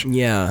which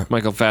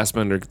Michael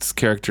Fassbender's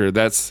character,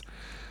 that's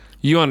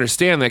you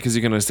understand that because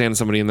you can understand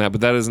somebody in that,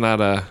 but that is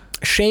not a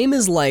shame.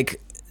 Is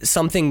like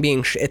something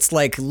being it's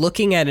like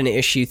looking at an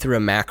issue through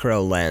a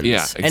macro lens,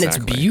 exactly. And it's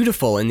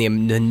beautiful in the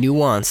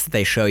nuance that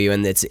they show you,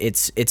 and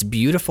it's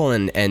beautiful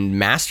and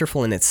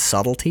masterful in its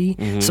subtlety.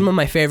 Some of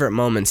my favorite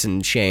moments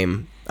in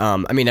Shame,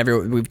 I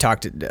mean, we've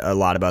talked a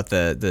lot about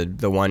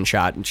the one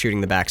shot and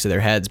shooting the backs of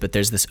their heads, but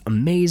there's this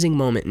amazing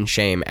moment in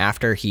Shame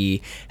after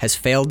he has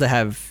failed to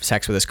have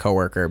sex with his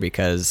coworker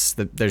because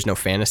there's no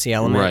fantasy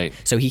element, right?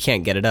 So he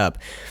can't get it up,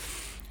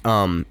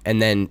 and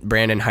then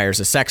Brandon hires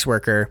a sex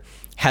worker,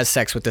 has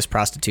sex with this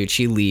prostitute,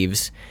 she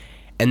leaves,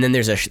 and then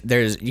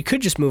there's you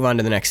could just move on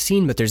to the next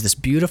scene, but there's this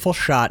beautiful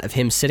shot of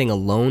him sitting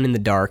alone in the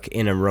dark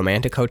in a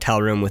romantic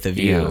hotel room with a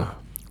view,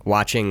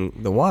 watching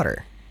the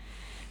water.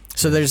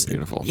 So there's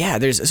beautiful.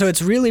 So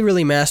it's really,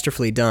 really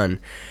masterfully done.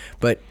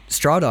 But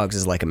Straw Dogs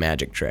is like a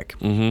magic trick.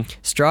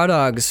 Straw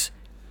Dogs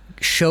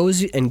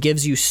shows and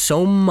gives you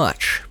so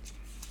much.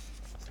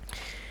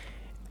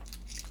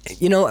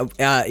 You know,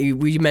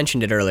 we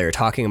mentioned it earlier,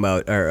 talking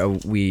about,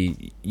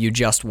 you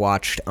just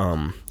watched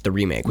the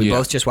remake. We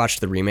both just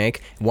watched the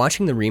remake.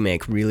 Watching the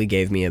remake really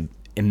gave me an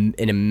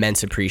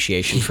immense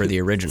appreciation for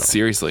the original.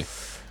 Seriously.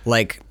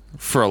 Like,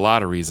 for a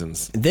lot of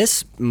reasons.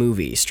 This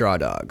movie, Straw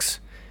Dogs,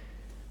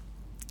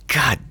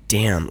 god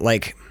damn,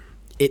 like,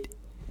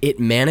 it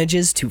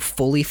manages to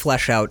fully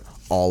flesh out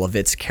all of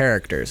its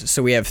characters.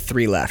 So we have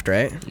 3 left,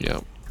 right? Yeah.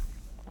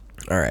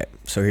 All right,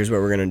 so here's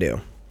what we're going to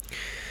do.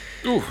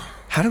 Ooh.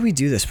 How did we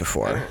do this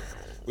before?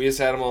 We just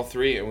had them all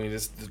 3, and we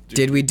just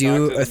did we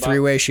do a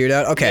 3-way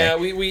shootout? Okay.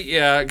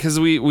 Yeah, because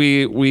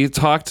we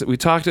talked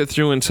it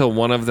through until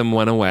one of them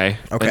went away.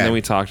 Okay. And then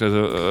we talked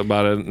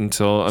about it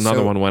until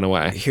another one went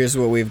away. Here's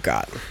what we've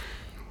got.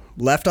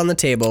 Left on the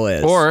table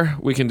is, or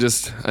we can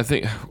just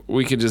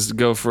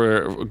go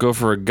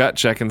for a gut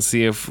check and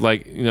see if,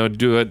 like,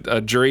 do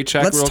a jury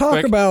check. Let's real talk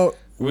quick. about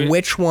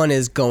which one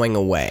is going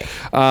away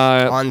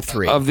on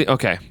 3 of the.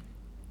 Okay.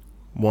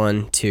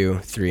 1, 2,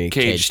 3.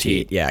 Caged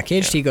Heat. Yeah,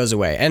 Caged Heat goes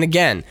away. And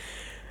again,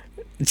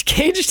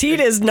 Caged Heat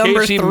is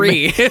number Caged Heat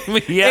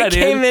 3. Yeah, it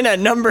came in at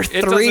number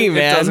 3,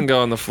 man. It doesn't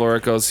go on the floor.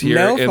 It goes here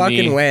No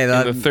fucking way. in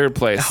the third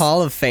place.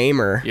 Hall of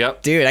Famer.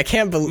 Yep. Dude, I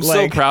can't believe.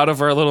 I'm so proud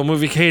of our little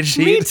movie Caged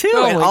Heat. Me too.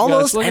 Oh it my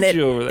almost, gosh, look and at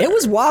you over there. it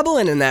was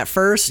wobbling in that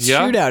first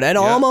shootout. It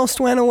almost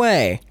went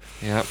away.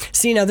 Yep.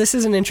 See, now this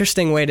is an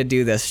interesting way to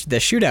do this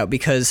shootout,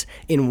 because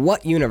in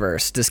what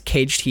universe does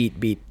Caged Heat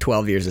beat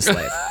 12 Years a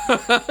Slave?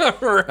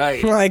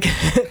 Right. Like,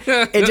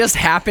 it just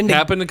happened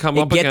to come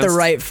up get the against-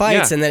 right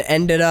fights, yeah. and then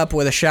ended up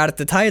with a shot at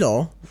the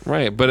title.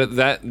 Right, but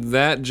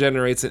that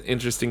generates an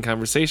interesting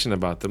conversation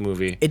about the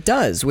movie. It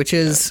does, which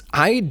is,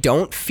 I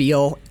don't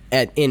feel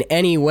in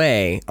any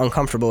way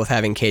uncomfortable with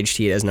having Caged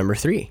Heat as number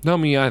 3. No,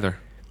 me either.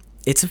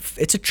 It's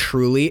a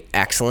truly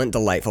excellent,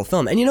 delightful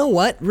film. And you know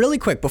what? Really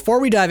quick, before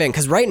we dive in,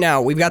 because right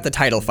now we've got the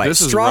title fight.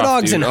 This is Straw rough,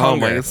 Dogs dude. and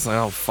Hunger.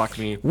 Oh, fuck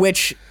me.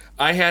 Which,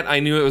 I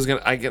knew it was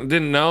gonna. I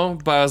didn't know,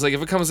 but I was like,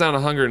 if it comes down to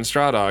Hunger and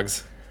Straw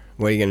Dogs,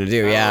 what are you gonna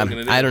do? what Yeah, I'm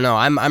gonna do. I don't know.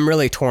 I'm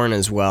really torn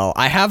as well.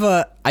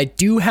 I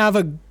do have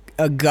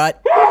a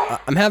gut.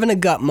 I'm having a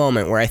gut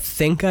moment where I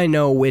think I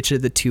know which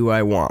of the two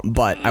I want,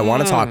 but I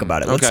want to talk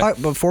about it. Let's okay.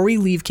 talk before we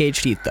leave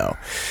Caged Heat, though.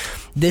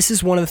 This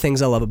is one of the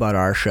things I love about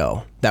our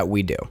show that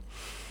we do.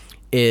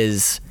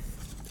 Is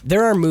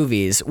there are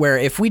movies where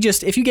if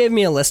you gave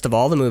me a list of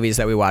all the movies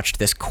that we watched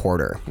this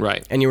quarter,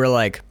 Right. and you were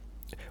like,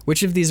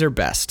 which of these are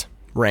best?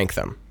 Rank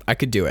them. I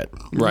could do it.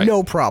 Right.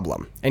 No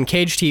problem. And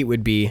Caged Heat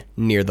would be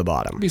near the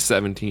bottom. it'd be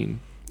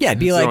 17. Yeah, it'd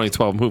be It's like only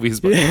 12 movies,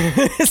 but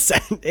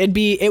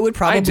it would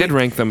probably I did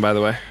rank them, by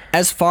the way,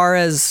 as far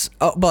as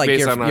but like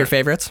based on your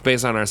favorites.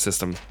 based on our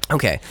system.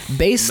 Okay,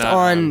 based Not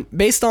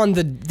on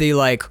the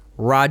like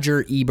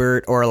Roger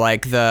Ebert or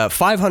like the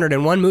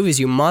 501 movies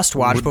you must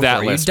watch With before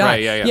that you list,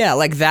 die. right, yeah.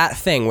 like that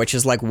thing, which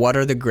is like what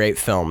are the great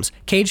films?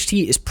 Caged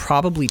Heat is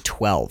probably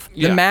 12. The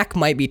Yeah. Mac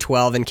might be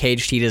 12 and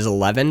Caged Heat is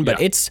 11,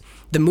 but Yeah.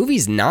 the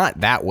movie's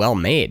not that well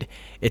made.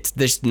 It's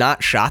just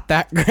not shot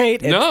that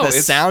great. No, the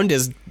it's- sound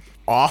is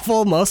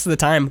awful most of the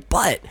time,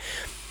 but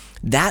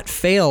that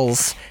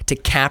fails to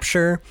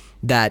capture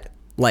that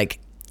like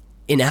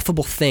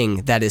ineffable thing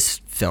that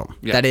is film.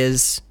 Yeah. That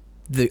is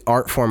the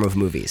art form of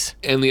movies.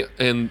 And the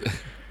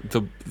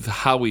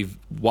how we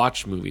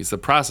watch movies, the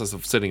process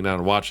of sitting down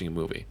and watching a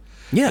movie.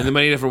 Yeah. And the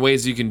many different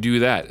ways you can do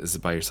that. Is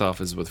it by yourself?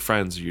 Is it with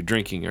friends? Are you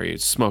drinking? Are you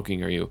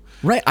smoking? Are you...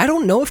 Right. I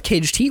don't know if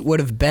Caged Heat would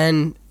have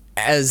been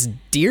as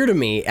dear to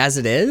me as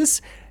it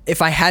is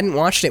if I hadn't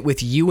watched it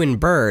with you and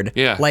Bird.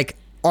 Yeah. Like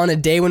on a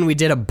day when we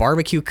did a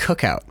barbecue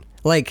cookout.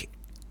 Like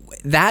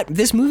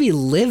this movie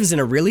lives in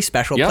a really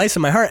special Yep. place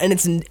in my heart, and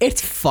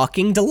it's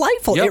fucking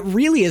delightful. Yep. It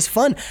really is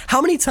fun.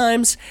 How many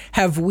times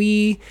have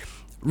we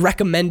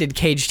recommended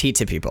Caged Heat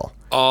to people?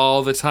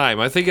 All the time.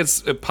 I think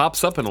it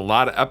pops up in a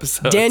lot of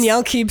episodes.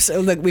 Danielle keeps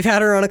like we've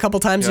had her on a couple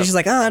times, and Yep. she's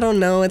like, "Oh, I don't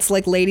know. It's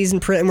like Ladies in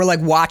Prison." And we're like,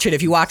 "Watch it.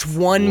 If you watch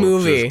one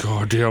movie, this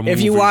goddamn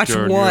if you movie, watch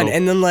Danielle." one,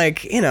 and then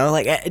like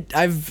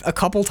I've a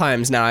couple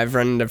times now I've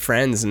run into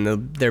friends, and they'll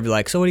be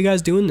like, "So what are you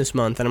guys doing this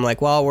month?" And I'm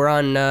like, "Well, we're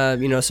on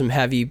some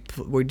heavy.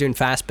 We're doing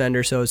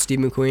Fassbender, so it's Steve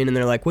McQueen." And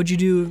they're like, "What'd you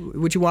do?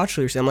 What'd you watch?"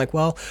 I'm like,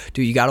 "Well,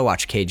 dude, you got to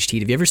watch Caged Heat.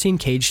 Have you ever seen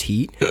Caged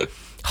Heat?"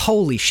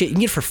 Holy shit! You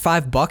can get it for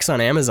 $5 on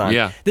Amazon.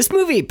 Yeah. This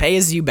movie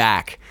pays you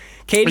back.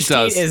 Caged It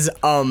does. Heat is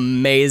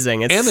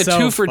amazing. It's And the so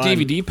 2 for fun.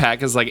 DVD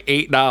pack is like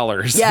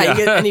 $8. Yeah,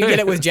 you get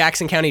it with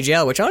Jackson County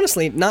Jail, which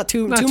honestly not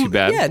too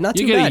bad. Yeah, not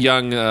too You get bad. a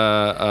young,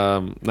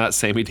 not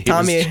Sammy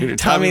Davis Jr.,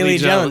 Tommy Lee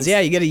Jones. Yeah,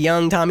 you get a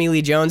young Tommy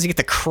Lee Jones. You get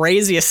the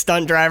craziest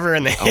stunt driver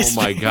in the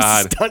history my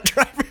God. of stunt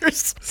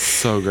drivers.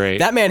 So great.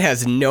 That man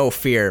has no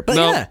fear. But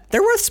No. yeah,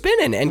 they're worth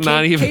spinning. And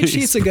not even, Caged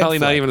he's Heat's a good probably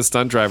not flick. even a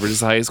stunt driver,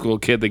 just a high school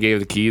kid they gave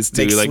the keys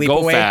to. They Like,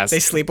 go fast. They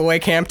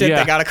sleepaway camped it. Yeah.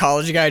 They got a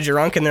college guy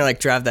drunk, and they're like,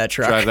 drive that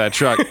truck. Drive that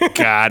truck.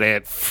 Got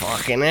it.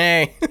 Fucking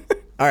A.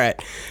 All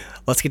right,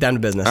 let's get down to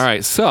business. All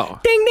right, so.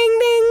 Ding, ding,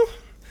 ding.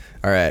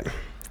 All right,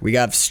 we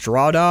got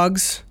Straw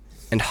Dogs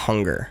and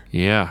Hunger.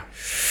 Yeah.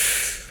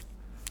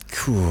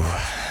 Cool.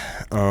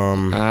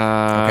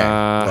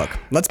 Okay, look,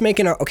 let's make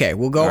okay,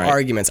 we'll go All right.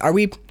 arguments.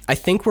 I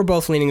think we're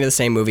both leaning to the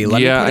same movie. Let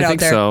me Yeah, put it I out think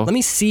there. so. Let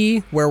me see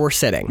where we're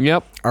sitting.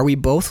 Yep. Are we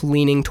both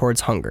leaning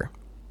towards Hunger?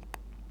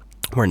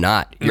 We're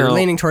not. You're No.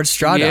 leaning towards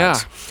Straw Yeah.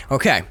 Dogs.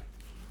 Okay.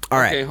 All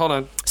right. Okay, hold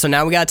on. So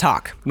now we got to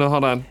talk. No,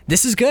 hold on.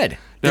 This is good.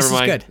 Never This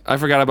mind. is good. I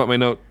forgot about my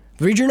note.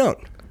 Read your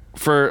note.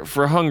 For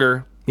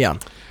Hunger, Yeah.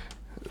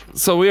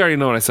 so we already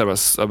know what I said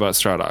about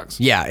Straw Dogs.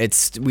 Yeah,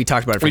 we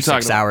talked about it for We 6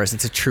 talked about it. hours.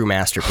 It's a true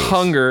masterpiece.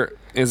 Hunger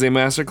is a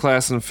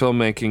masterclass in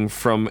filmmaking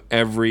from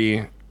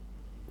every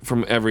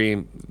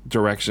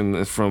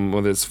direction, from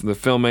whether it's the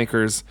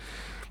filmmakers,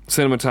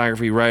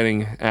 cinematography,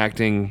 writing,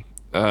 acting,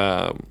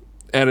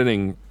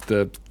 editing,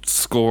 the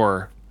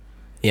score,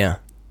 Yeah.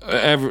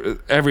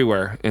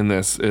 everywhere in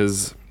this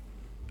is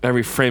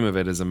every frame of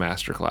it is a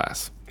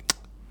masterclass.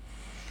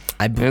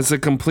 It's a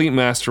complete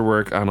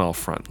masterwork on all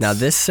fronts. Now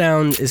this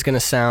sound is going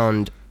to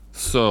sound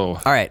So,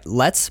 all right,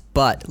 let's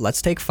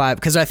take 5,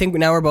 because I think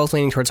now we're both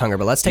leaning towards Hunger,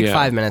 but let's take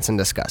 5 minutes and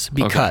discuss,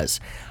 because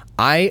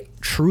I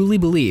truly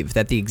believe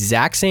that the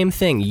exact same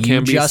thing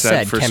you just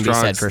said can be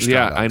said for Straw Dogs.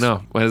 Yeah, I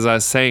know. As I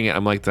was saying it,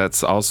 I'm like,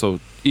 that's also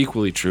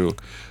equally true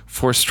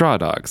for Straw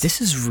Dogs.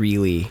 This is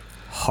really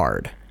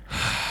hard.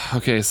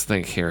 Okay, let's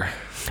think here.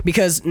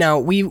 Because now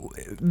one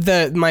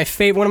of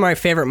my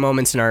favorite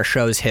moments in our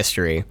show's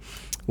history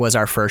was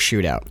our first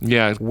shootout.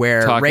 Yeah,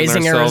 where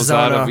Raising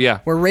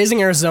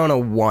Arizona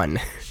won.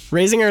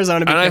 Raising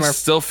Arizona became and I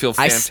still feel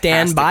fantastic. I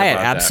stand by it,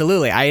 that.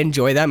 absolutely. I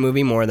enjoy that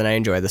movie more than I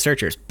enjoy The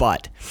Searchers,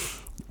 but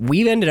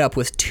we've ended up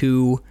with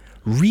 2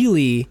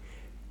 really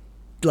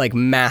like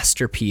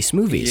masterpiece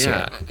movies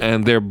here.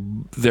 And they're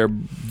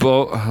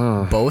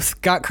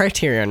both got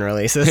Criterion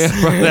releases. Yeah,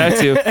 that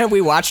too. And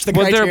we watched the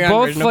Criterion they're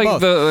both version like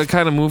of both. the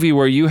kind of movie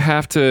where you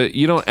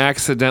don't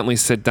accidentally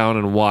sit down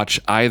and watch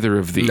either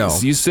of these. No.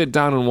 You sit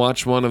down and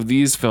watch one of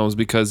these films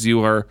because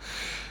you are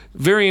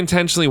very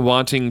intentionally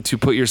wanting to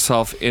put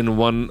yourself in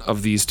one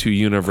of these 2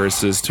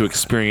 universes to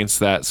experience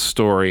that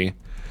story.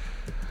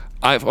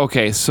 I've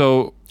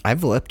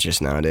flipped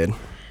just now, dude.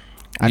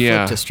 I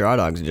flipped to Straw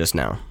Dogs just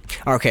now.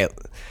 Okay.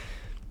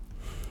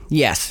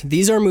 Yes,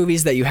 these are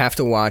movies that you have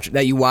to watch,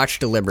 that you watch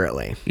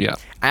deliberately. Yeah.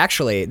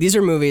 Actually, these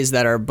are movies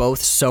that are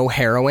both so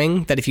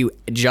harrowing that if you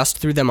just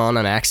threw them on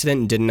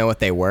accident and didn't know what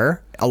they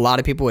were, a lot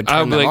of people would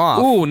turn them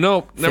off. Ooh,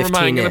 no, never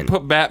mind. I'm going to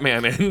put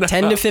Batman in.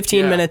 10 to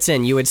 15 minutes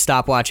in, you would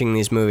stop watching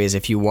these movies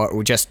if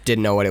you just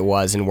didn't know what it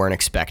was and weren't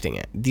expecting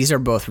it. These are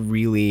both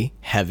really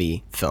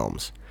heavy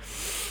films.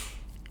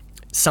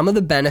 Some of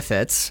the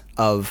benefits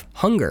of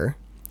Hunger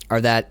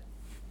are that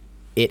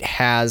it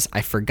has, I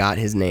forgot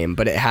his name,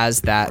 but it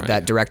has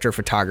that director of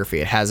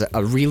photography. It has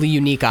a really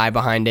unique eye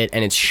behind it,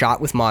 and it's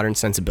shot with modern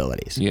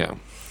sensibilities. Yeah.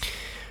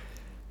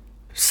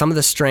 Some of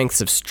the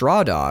strengths of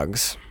Straw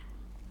Dogs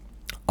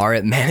are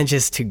it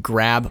manages to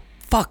grab...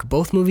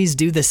 both movies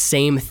do the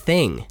same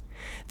thing.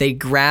 They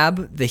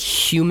grab the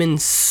human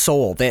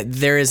soul.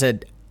 There is a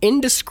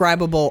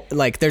indescribable...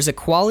 there's a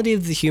quality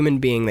of the human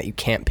being that you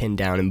can't pin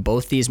down, and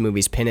both these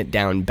movies pin it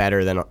down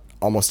better than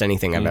almost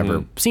anything I've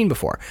ever seen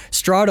before.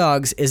 Straw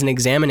Dogs is an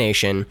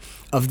examination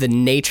of the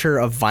nature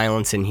of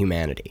violence in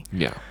humanity.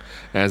 Yeah,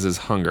 as is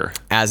Hunger.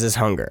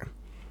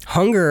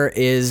 Hunger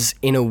is,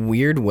 in a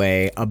weird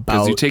way, about...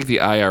 Because you take the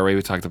IRA,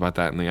 we talked about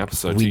that in the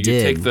episode. You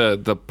take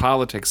the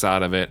politics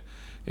out of it.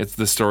 It's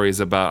the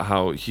stories about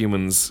how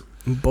humans...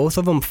 Both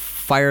of them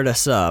fired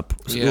us up.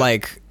 Yeah.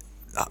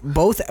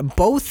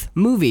 Both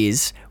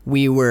movies,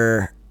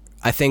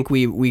 I think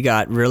we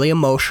got really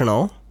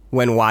emotional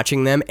when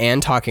watching them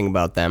and talking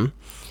about them.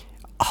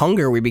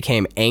 Hunger, we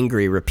became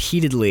angry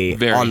repeatedly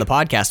on the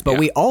podcast, but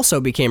we also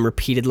became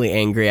repeatedly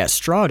angry at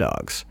Straw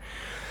Dogs.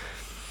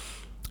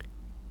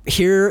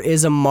 Here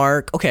is a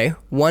mark. Okay,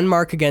 one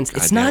mark against...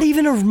 It's not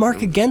even a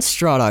mark against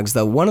Straw Dogs,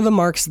 though. One of the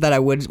marks that I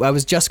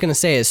was just going to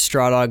say is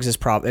Straw Dogs is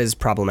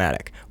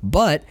problematic.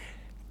 But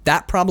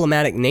that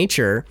problematic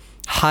nature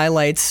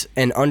highlights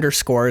and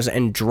underscores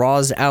and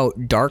draws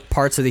out dark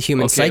parts of the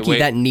human psyche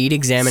that need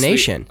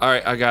examination. All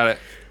right, I got it.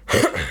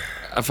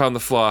 I found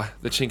the flaw,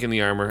 the chink in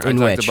the armor. I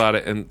talked about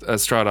it in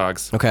Straw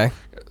Dogs. Okay.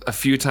 A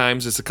few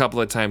times, just a couple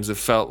of times, it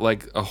felt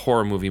like a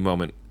horror movie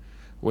moment.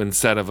 When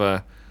instead of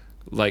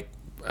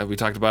we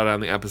talked about it on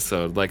the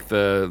episode, like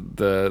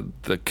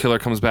the killer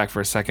comes back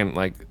for a second,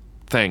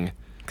 thing.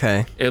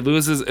 Okay. It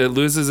loses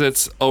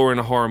its we're in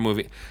a horror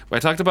movie. But I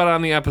talked about it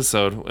on the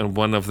episode in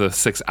one of the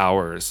 6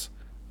 hours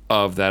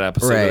of that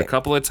episode. Right. A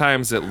couple of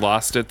times it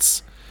lost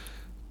its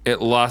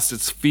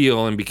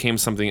feel and became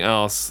something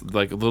else,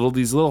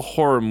 these little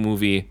horror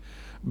movie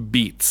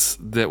beats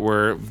that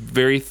were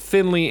very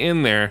thinly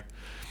in there.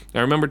 I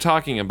remember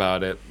talking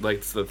about it,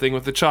 like the thing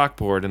with the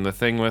chalkboard and the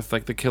thing with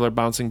the killer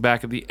bouncing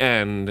back at the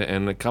end,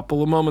 and a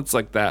couple of moments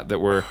like that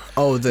were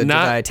Did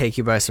I take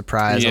you by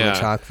surprise on the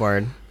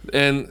chalkboard?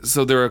 And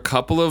so there were a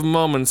couple of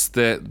moments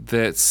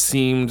that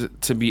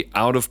seemed to be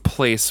out of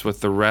place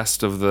with the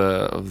rest of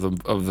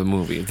the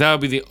movie. That would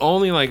be the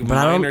only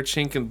minor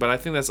chink, but I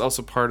think that's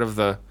also part of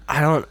the.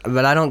 I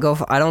don't go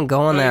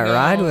on that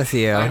ride with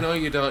you. I know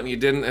you don't. And you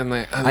didn't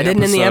I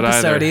didn't in the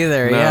episode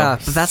either. No. Yeah,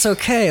 but that's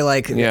okay.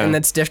 And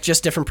that's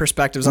just different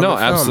perspectives on the film.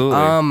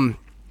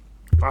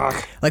 No,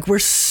 absolutely. We're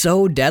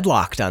so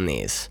deadlocked on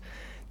these.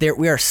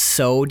 We are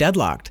so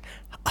deadlocked.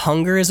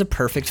 Hunger is a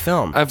perfect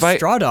film.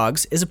 Straw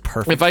Dogs is a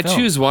perfect film. If I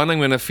choose one, I'm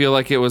going to feel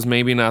like it was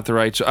maybe not the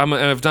right choice.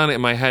 I've done it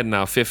in my head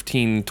now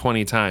 15,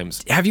 20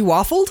 times. Have you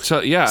waffled? So,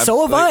 yeah. So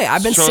have I.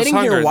 I've been sitting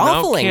here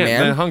waffling,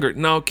 man. Then Hunger.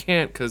 No,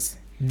 can't, because...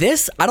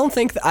 This, I don't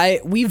think...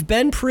 We've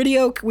been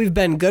we've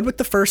been good with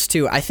the first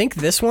 2. I think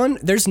this one,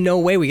 there's no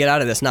way we get out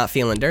of this not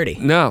feeling dirty.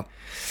 No.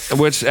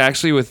 Which,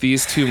 actually, with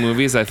these 2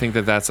 movies, I think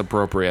that's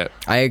appropriate.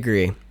 I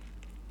agree.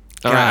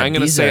 All right, I'm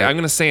going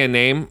to say a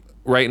name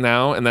right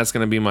now, and that's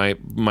going to be my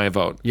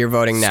vote. You're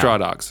voting now. Straw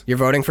Dogs. You're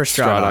voting for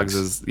Straw Dogs.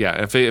 Is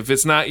if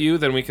it's not you,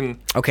 then we can.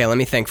 Okay, let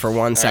me think for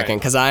 1 second,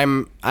 because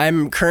I'm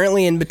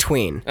currently in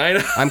between. I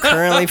know. I'm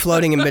currently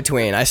floating in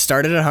between. I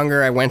started at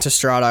Hunger, I went to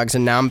Straw Dogs,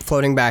 and now I'm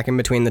floating back in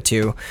between the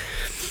 2.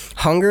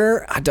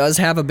 Hunger does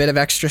have a bit of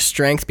extra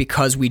strength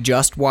because we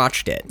just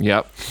watched it.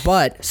 Yep.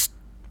 But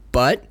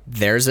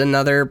there's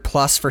another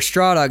plus for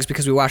Straw Dogs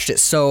because we watched it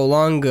so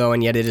long ago,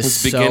 and yet it is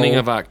It's beginning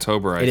of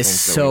October, I think. It is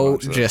so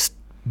just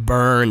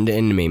burned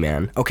into me,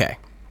 man. Okay.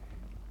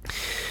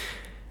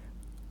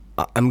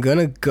 I'm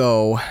gonna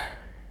go.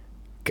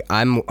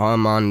 I'm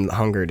on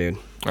Hunger, dude.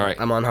 All right.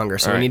 I'm on Hunger,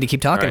 so we need to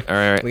keep talking. All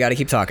right. We got to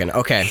keep talking.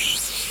 Okay.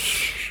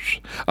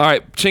 All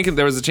right.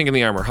 There was a chink in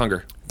the armor.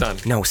 Hunger. Done.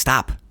 No,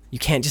 stop. You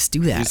can't just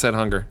do that. You said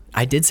Hunger.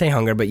 I did say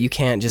Hunger, but you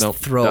can't just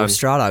throw done.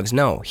 Straw Dogs.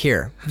 No,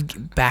 here,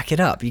 back it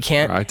up. You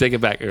can't. All right, take it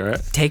back. All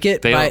right. Take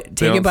it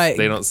by.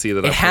 They don't see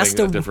that I'm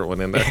putting a different one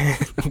in there.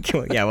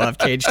 Yeah, we'll have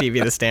Cage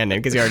TV the stand-in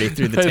because you already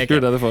threw the ticket.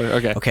 Another one.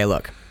 Okay. Okay,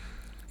 look.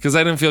 Because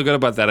I didn't feel good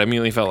about that. I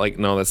immediately felt like,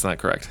 no, that's not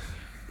correct.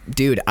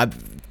 Dude,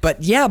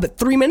 but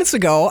 3 minutes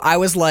ago, I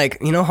was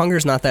like,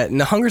 Hunger's not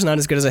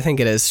as good as I think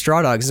it is.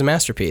 Straw Dogs is a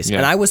masterpiece. Yeah.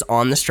 And I was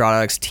on the Straw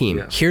Dogs team.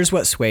 Yeah. Here's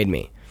what swayed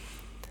me.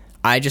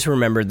 I just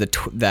remembered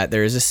that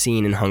there is a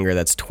scene in Hunger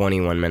that's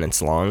 21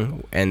 minutes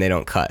long, and they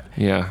don't cut.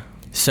 Yeah.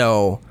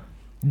 So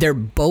they're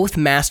both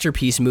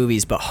masterpiece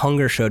movies, but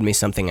Hunger showed me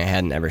something I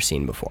hadn't ever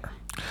seen before.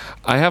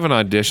 I have an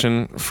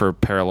audition for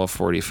Parallel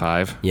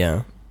 45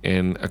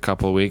 in a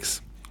couple of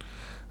weeks,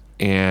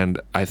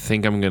 and I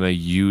think I'm going to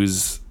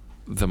use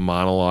the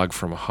monologue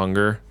from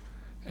Hunger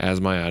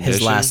as my audition.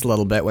 His last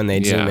little bit when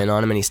they zoom in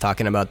on him and he's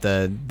talking about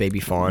the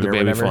baby fawn or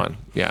whatever. Fawn.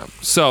 Yeah.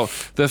 So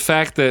the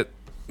fact that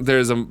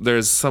there's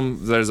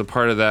a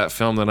part of that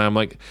film that I'm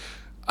like,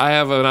 I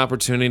have an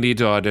opportunity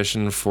to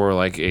audition for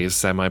like a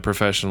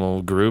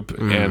semi-professional group,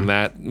 and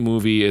that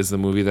movie is the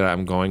movie that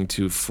I'm going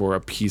to for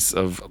a piece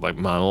of like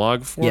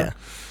monologue for. Yeah.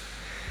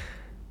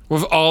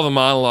 With all the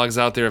monologues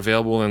out there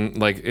available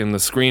in the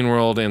screen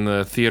world, in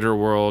the theater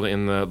world,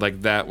 in the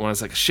like that, when I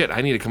was like, shit,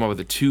 I need to come up with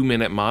a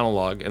 2-minute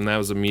monologue, and that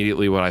was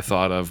immediately what I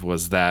thought of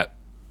was that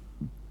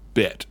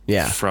bit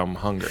from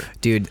Hunger.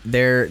 Dude,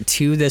 to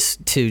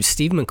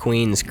Steve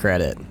McQueen's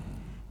credit,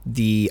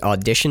 the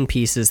audition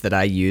pieces that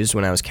I used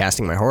when I was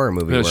casting my horror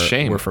movie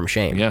were from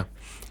Shame. Yeah.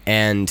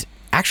 And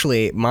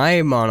actually,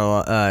 my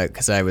monologue,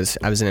 because I was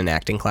in an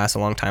acting class a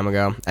long time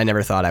ago. I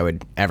never thought I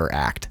would ever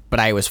act,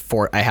 but I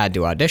had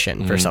to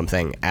audition for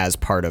something as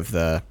part of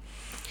the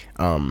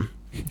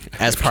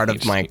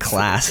my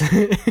class.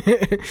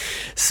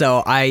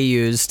 So I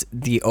used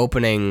the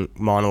opening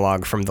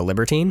monologue from The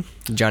Libertine,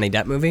 Johnny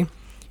Depp movie,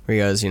 where he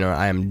goes,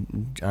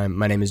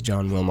 my name is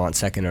John Wilmot,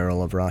 2nd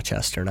Earl of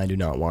Rochester, and I do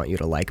not want you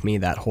to like me.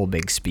 That whole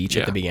big speech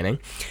at the beginning.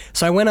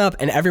 So I went up,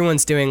 and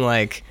everyone's doing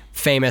like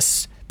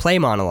famous play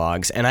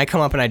monologues, and I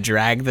come up and I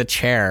drag the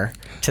chair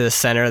to the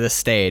center of the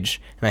stage,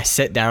 and I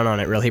sit down on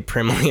it really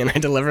primly, and I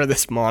deliver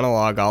this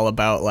monologue all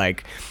about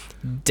like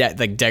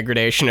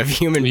degradation of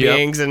human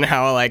beings and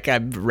how like I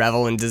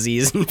revel in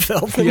disease and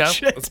filth and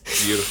shit.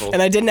 That's beautiful.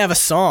 And I didn't have a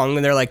song,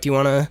 and they're like, "Do you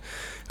want to?"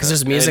 Because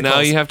there's musicals. And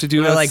now you have to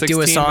do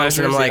a song, and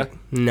I'm like,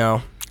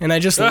 "No," and I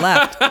just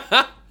left.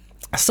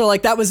 So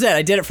like that was it.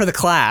 I did it for the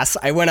class.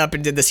 I went up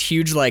and did this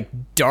huge like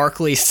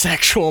darkly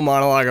sexual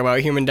monologue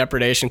about human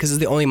depredation because it's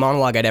the only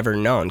monologue I'd ever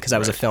known because I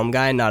was a film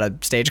guy, not a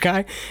stage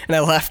guy. And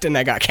I left and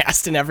I got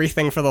cast in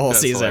everything for the whole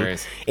season,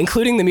 hilarious.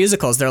 Including the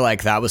musicals. They're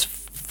like, that was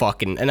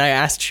fucking. And I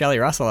asked Shelley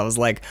Russell, I was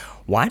like,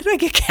 why did I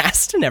get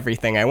cast in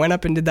everything? I went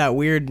up and did that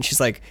weird, and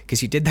she's like,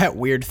 because you did that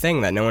weird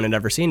thing that no one had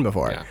ever seen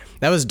before. Yeah.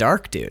 That was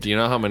dark, dude. Do you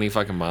know how many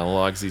fucking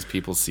monologues these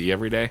people see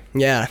every day?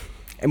 Yeah.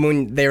 And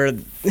when they were...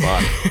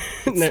 Fuck.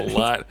 It's a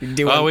lot.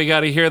 We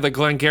got to hear the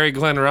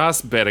Glenn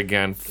Ross bit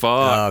again. Fuck.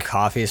 Oh,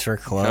 Coffee's for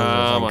Clothes.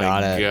 Oh, my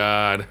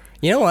God.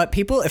 You know what?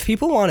 If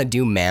people want to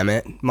do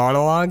Mammoth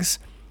monologues,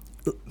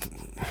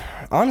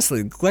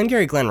 honestly,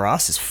 Glenn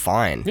Ross is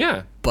fine.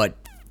 Yeah. But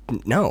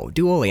no,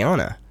 do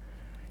Oleana.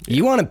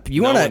 Yeah.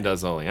 No one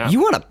does Oleana.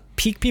 You want to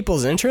pique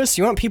people's interest?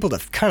 You want people to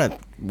kind of,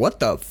 what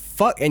the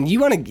fuck? And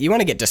you want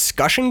to get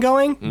discussion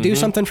going? Mm-hmm. Do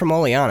something from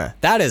Oleana.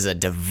 That is a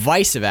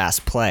divisive ass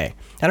play.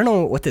 I don't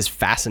know what this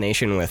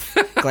fascination with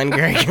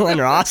Glenn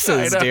Ross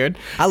is, dude.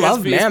 I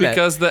love Mammoth. It's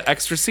because the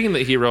extra scene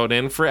that he wrote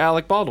in for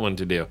Alec Baldwin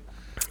to do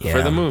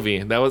for the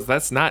movie.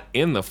 That's not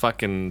in the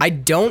fucking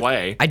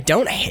play. I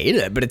don't hate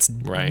it, but it's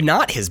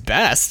not his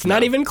best. No.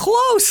 Not even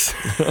close.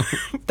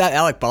 That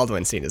Alec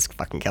Baldwin scene is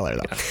fucking killer,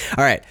 though. Yeah.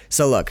 All right,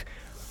 so look.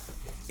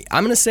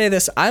 I'm gonna say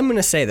this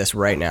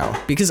right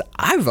now because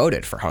I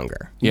voted for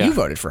Hunger. Yeah. You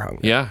voted for Hunger.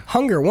 Yeah.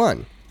 Hunger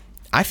won.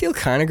 I feel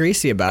kind of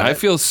greasy about it. I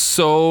feel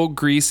so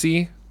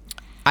greasy.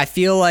 I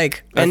feel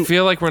like we're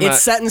not.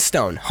 It's set in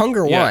stone.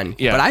 Hunger won.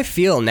 Yeah. But I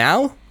feel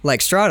now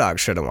like Straw Dogs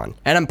should have won.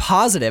 And I'm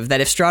positive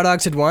that if Straw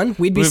Dogs had won,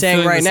 we'd be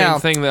saying right now,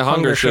 same thing that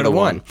Hunger should have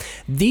won.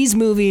 These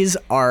movies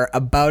are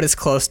about as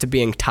close to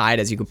being tied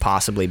as you could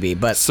possibly be.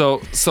 But so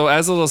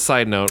as a little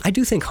side note, I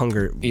do think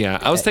Hunger. Yeah,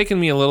 I was taking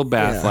me a little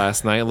bath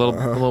last night, a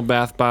little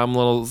bath bomb,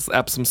 little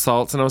Epsom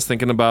salts, and I was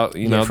thinking about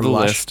the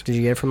Lush? list. Did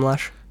you get it from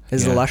Lush?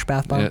 Is the Lush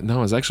bath bomb? Yeah,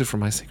 no, it's actually from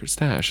My Secret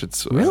Stash.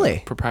 It's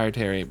really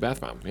proprietary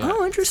bath bomb. Yeah.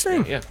 Oh,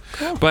 interesting. Yeah.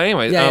 Cool. But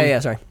anyway. Yeah.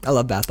 Sorry. I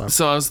love bath bombs.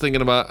 So I was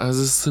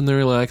just sitting there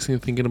relaxing,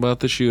 thinking about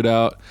the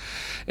shootout.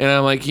 And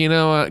I'm like, you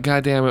know what?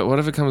 God damn it. What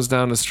if it comes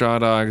down to Straw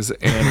Dogs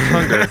and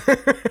Hunger?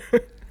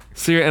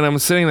 And I'm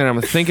sitting there, I'm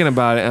thinking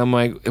about it, and I'm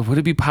like, would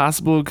it be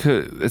possible?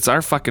 It's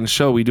our fucking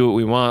show. We do what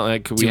we want.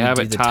 Like, could we have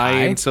it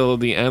tie until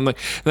the end? Like,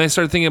 and I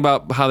started thinking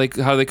about how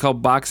they call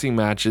boxing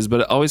matches, but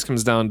it always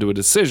comes down to a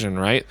decision,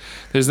 right?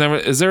 Is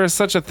there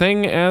such a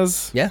thing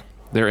as? Yeah.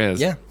 There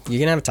is. Yeah, you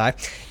can have a tie.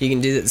 You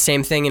can do the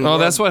same thing in.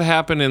 That's what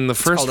happened in the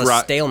first Rocky. It's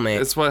called a stalemate.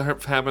 That's what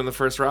happened in the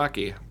first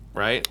Rocky,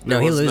 right? No,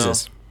 he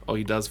loses. Oh,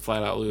 he does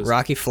flat out lose.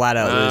 Rocky flat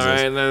out loses. All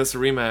right, and then it's a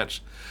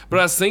rematch. But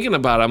I was thinking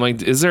about it. I'm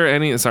like, is there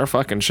any? It's our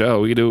fucking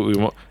show. We do what we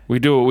want. We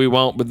do what we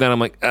want. But then I'm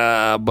like,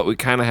 but we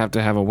kind of have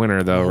to have a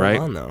winner, though, right?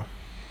 Hold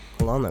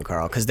on, though,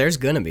 Carl, because there's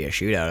gonna be a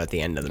shootout at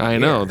the end of the. I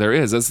know there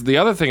is. That's the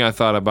other thing I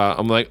thought about.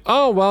 I'm like,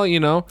 oh well,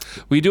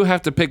 we do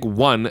have to pick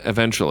one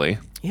eventually.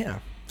 Yeah.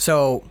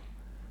 So.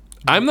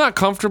 I'm not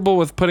comfortable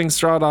with putting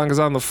Straw Dogs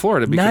on the floor.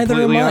 To be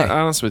completely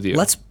honest with you.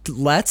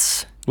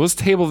 Let's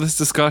table this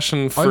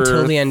discussion for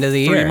until the end of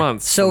the 3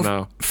 months. So from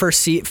now.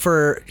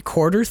 for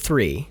quarter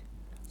 3,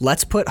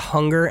 let's put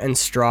Hunger and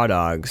Straw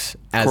Dogs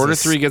as quarter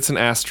 3 gets an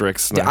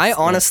asterisk. I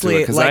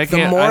honestly like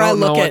the more I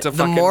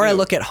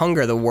look at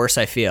Hunger, the worse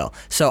I feel.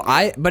 So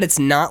but it's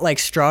not like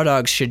Straw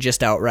Dogs should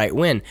just outright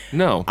win.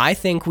 No, I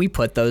think we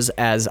put those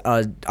as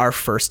our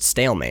first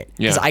stalemate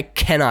because I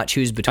cannot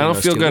choose between. I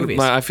don't feel good.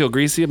 I feel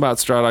greasy about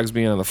Straw Dogs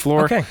being on the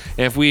floor. Okay,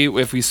 and if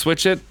we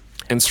switch it.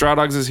 And Straw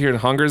Dogs is here and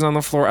Hunger's on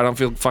the floor. I don't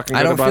feel fucking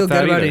good about that. I don't feel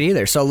good about it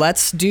either. So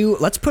let's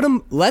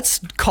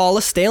call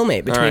a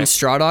stalemate between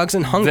Straw Dogs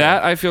and Hunger.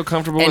 That I feel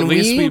comfortable. And at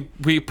least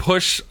we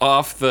push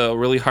off the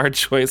really hard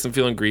choice and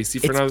feeling greasy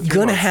for another 3 months. It's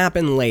gonna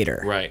happen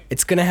later. Right.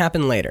 It's gonna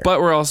happen later. But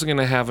we're also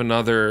gonna have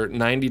another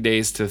 90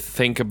 days to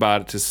think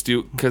about it, to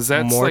stew, because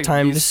that's more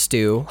time to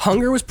stew.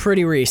 Hunger was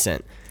pretty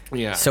recent.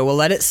 Yeah. So we'll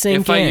let it sink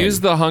in. If I use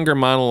the Hunger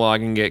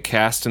monologue and get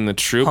cast in the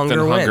troupe, then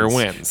Hunger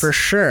wins. For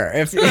sure.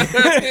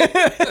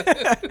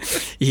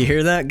 You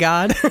hear that,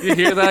 God? You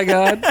hear that,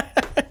 God?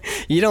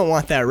 You don't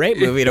want that rape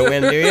movie to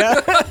win, do you?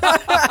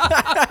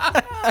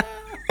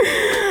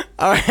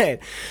 All right.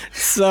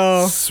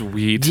 So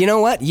sweet. You know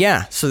what?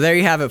 Yeah. So there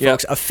you have it,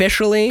 folks.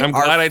 Officially, I'm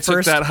glad I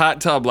took that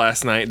hot tub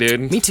last night,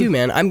 dude. Me too,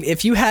 man.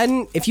 If you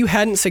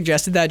hadn't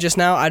suggested that just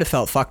now, I'd have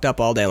felt fucked up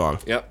all day long.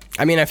 Yep.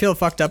 I mean, I feel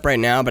fucked up right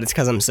now, but it's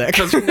because I'm sick.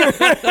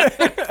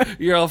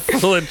 You're all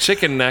full of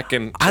chicken neck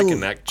and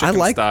chicken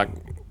stock.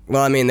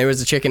 Well, I mean, there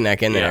was a chicken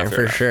neck in there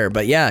for sure.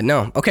 But yeah,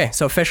 no. Okay,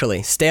 so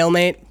officially,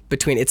 stalemate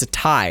it's a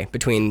tie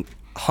between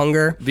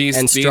Hunger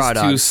and Straw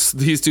Dogs.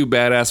 These two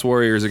badass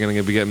warriors are going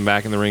to be getting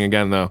back in the ring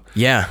again, though.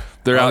 Yeah.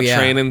 They're out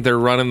training. They're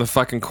running the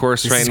fucking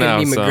course right now.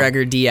 This is going to be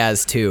McGregor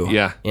Diaz, too.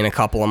 Yeah. In a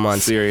couple of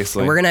months.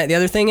 Seriously. And the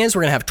other thing is,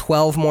 we're going to have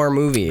 12 more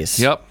movies.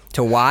 Yep.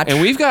 To watch. And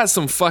we have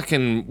some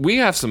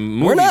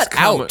movies. We're not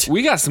out.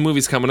 We got some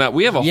movies coming up.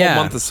 We have a whole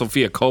month of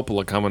Sofia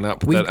Coppola coming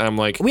up that I'm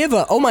like. We have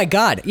oh my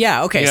God.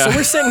 Yeah, okay. Yeah. So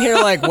we're sitting here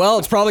like, well,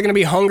 it's probably going to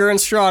be Hunger and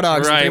Straw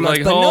Dogs in 3 months.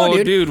 Like, but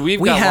no, dude,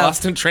 we've got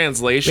Lost in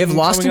Translation. We have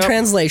Lost in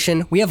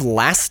Translation. We have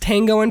Last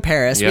Tango in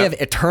Paris. Yep. We have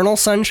Eternal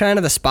Sunshine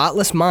of the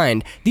Spotless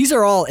Mind. These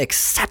are all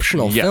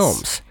exceptional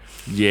films.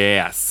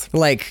 Yes.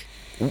 Like,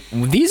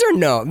 we are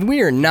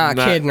not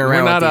kidding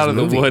around. We're not with these out of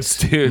movies. the woods,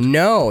 dude.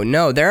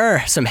 No, there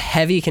are some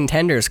heavy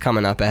contenders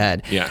coming up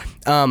ahead. Yeah.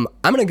 I'm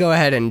gonna go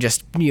ahead and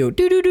just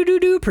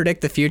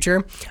predict the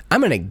future. I'm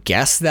gonna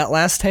guess that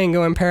Last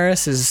Tango in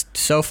Paris is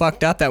so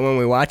fucked up that when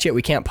we watch it,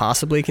 we can't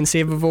possibly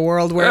conceive of a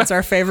world where it's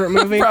our favorite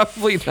movie.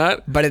 Probably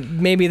not. But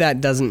maybe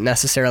that doesn't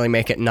necessarily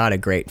make it not a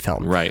great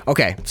film. Right.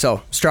 Okay.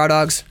 So Straw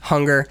Dogs,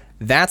 Hunger.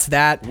 That's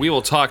that. We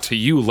will talk to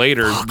you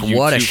later.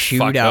 What a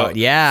shootout.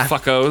 Yeah.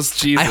 Fuckos.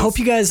 Jesus. I hope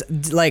you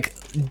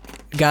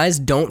guys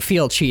don't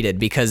feel cheated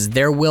because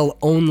there will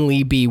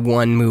only be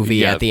one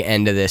movie at the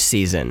end of this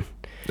season.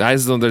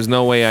 There's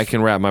no way I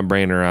can wrap my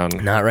brain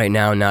around. Not right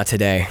now, not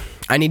today.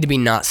 I need to be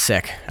not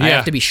sick. I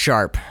have to be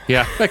sharp.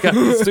 Yeah, I got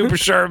super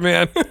sharp,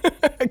 man.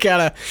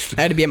 I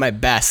had to be at my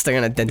best.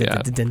 But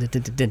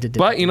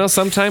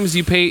sometimes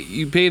you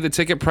pay the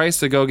ticket price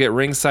to go get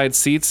ringside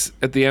seats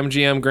at the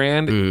MGM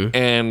Grand,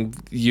 and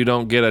you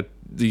don't get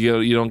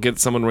you don't get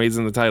someone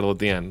raising the title at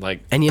the end.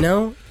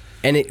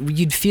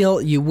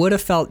 You would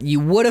have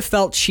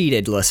felt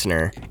cheated,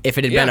 listener, if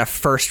it had been a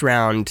first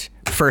round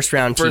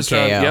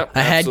TKO.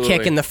 A head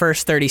kick in the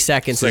first 30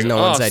 seconds is no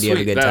one said you had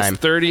a good time.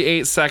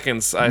 38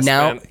 seconds. I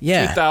spent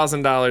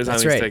 $2,000 on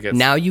these tickets.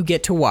 Now you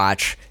get to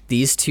watch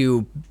these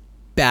two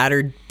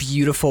battered,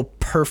 beautiful,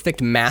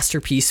 perfect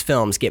masterpiece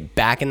films get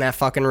back in that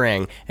fucking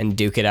ring and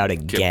duke it out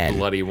again. Get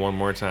bloody one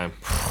more time.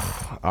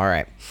 All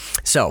right.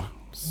 So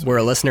We're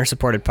a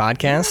listener-supported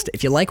podcast.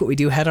 If you like what we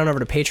do, head on over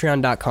to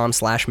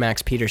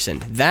patreon.com/Max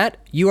Peterson. That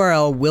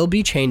URL will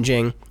be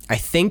changing, I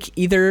think,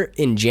 either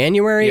in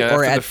January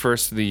or at the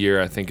first of the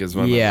year, I think is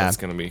when that's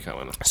going to be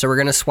coming up. So we're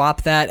going to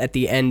swap that at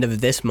the end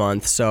of this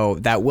month. So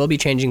that will be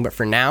changing. But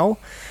for now,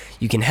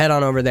 you can head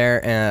on over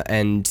there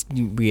and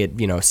we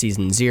get,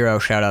 season 0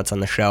 shout-outs on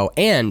the show.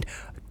 And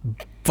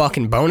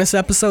fucking bonus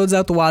episodes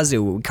out the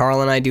wazoo.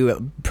 Carl and I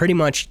do pretty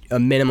much a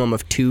minimum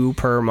of 2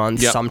 per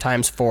month,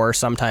 sometimes 4,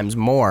 sometimes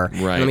more.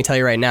 Right. And let me tell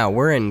you right now,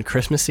 we're in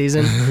Christmas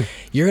season.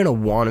 You're going to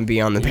want to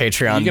be on the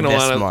Patreon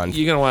this month.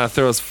 You're going to want to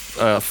throw us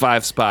a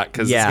 5 spot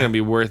because it's going to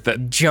be worth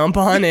it. Jump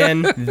on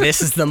in.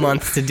 This is the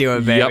month to do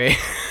it, baby.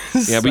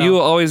 Yep. Yeah, but you will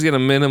always get a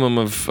minimum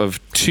of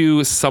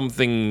 2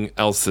 something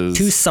else's.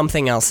 2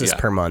 something else's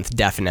per month,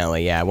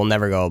 definitely. Yeah, we'll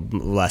never go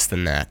less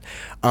than that.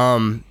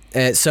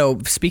 So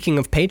speaking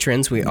of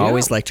patrons, we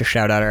always like to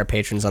shout out our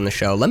patrons on the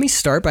show. Let me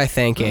start by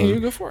thanking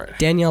you go for it.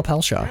 Danielle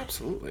Pelshaw.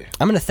 Absolutely.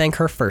 I'm going to thank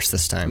her first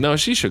this time. No,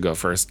 she should go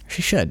first.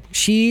 She should.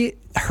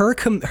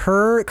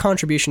 Her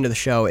contribution to the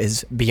show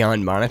is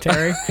beyond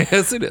monetary.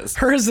 Yes, it is.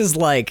 Hers is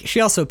she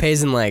also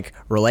pays in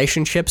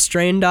relationship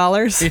strain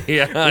dollars.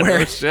 Yeah,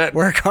 no shit.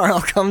 Where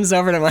Carl comes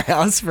over to my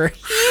house for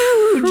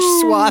huge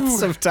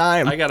swaths of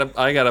time. I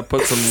gotta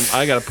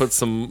put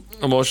some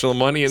emotional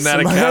money in that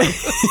account.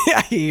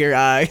 Yeah,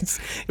 you're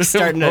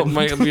starting to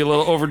might be a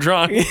little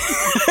overdrawn.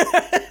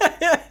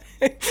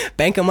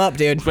 Bank them up,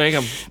 dude. Bank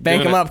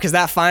them up, because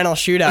that final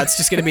shootout's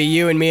just gonna be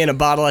you and me and a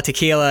bottle of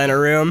tequila in a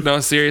room. No,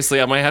 seriously,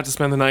 I might have to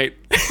spend the night.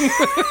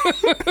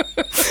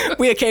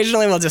 We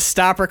occasionally will just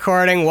stop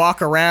recording,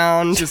 walk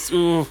around. Just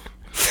ooh.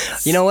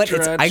 You know what?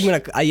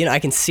 I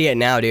can see it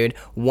now, dude.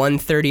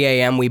 1:30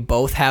 a.m. We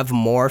both have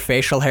more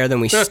facial hair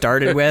than we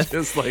started with.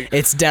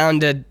 It's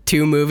down to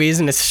 2 movies,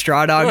 and it's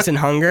Straw Dogs and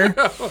Hunger.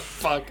 Oh,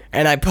 fuck.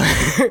 And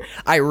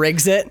I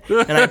rigs it,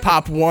 and I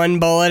pop 1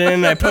 bullet in,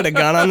 and I put a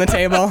gun on the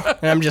table,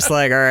 and I'm just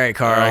like, all right,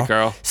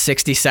 Carl.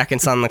 60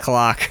 seconds on the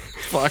clock.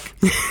 Fuck.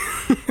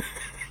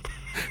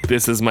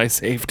 This is my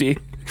safety.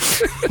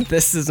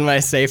 This is my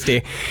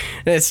safety.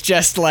 It's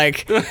just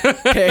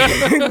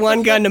okay,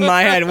 1 gun to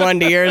my head, 1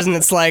 to yours, and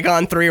it's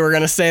on 3 we're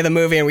gonna say the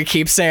movie, and we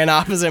keep saying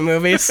opposite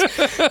movies.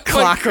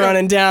 Clock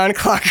running down.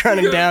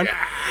 And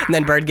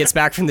then Bird gets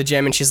back from the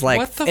gym, and she's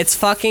like, it's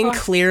fucking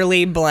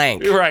clearly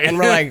blank. Right. And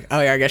we're like, oh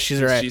yeah, I guess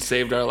she's right. She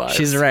saved our lives.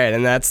 She's right,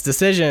 and that's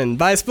decision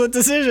by split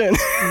decision.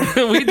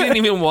 We didn't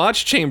even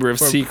watch Chamber of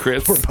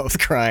Secrets. We're both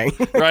crying.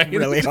 Right.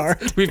 Really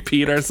hard. We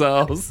peed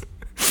ourselves.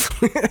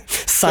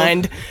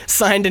 signed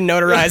and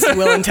notarized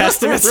will and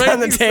testaments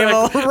on the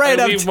table. Right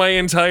I up. leave my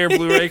entire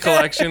Blu-ray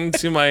collection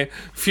to my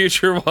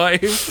future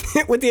wife.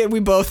 We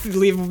both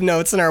leave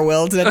notes in our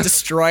will to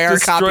destroy our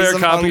copies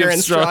of Hunger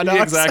and Straw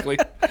Dogs. Exactly.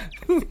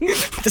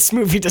 This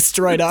movie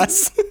destroyed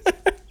us.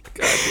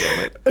 God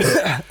damn it.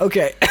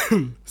 Okay.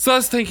 So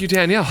let's thank you,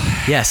 Danielle.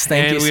 Yes,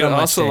 thank you so much, And we'd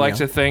also Danielle. like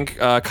to thank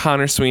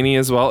Connor Sweeney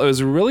as well. It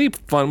was really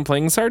fun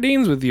playing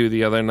sardines with you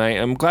the other night.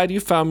 I'm glad you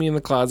found me in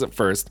the closet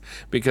first,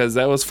 because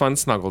that was fun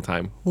snuggle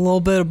time. A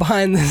little bit of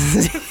behind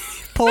the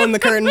pulling the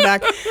curtain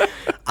back.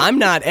 I'm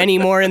not any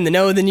more in the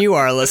know than you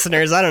are,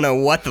 listeners. I don't know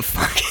what the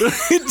fuck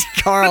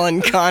Carl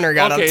and Connor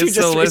got up to.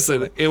 So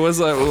listen, it was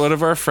one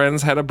of our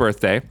friends had a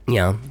birthday.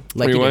 Yeah.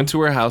 We went to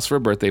her house for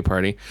a birthday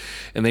party,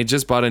 and they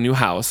just bought a new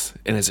house,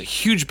 and it's a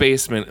huge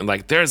basement, and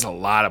there's a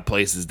lot of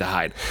places to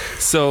hide.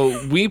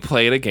 So we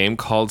played a game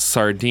called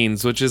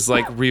Sardines, which is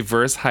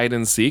reverse hide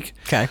and seek.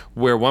 Okay.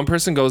 Where one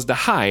person goes to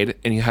hide,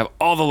 and you have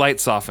all the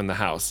lights off in the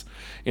house.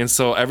 And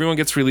so everyone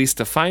gets released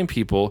to find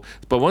people,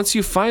 but once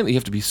you find, you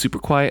have to be super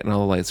quiet and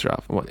all the lights are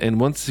off. And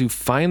once you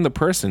find the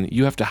person,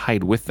 you have to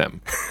hide with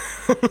them.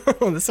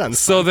 That sounds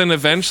so fun. then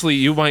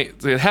eventually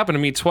it happened to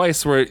me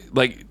twice where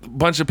a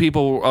bunch of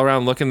people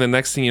around looking, the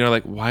next thing you know,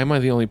 why am I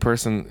the only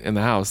person in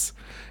the house?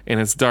 And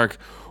it's dark.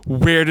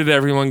 Where did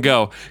everyone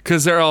go?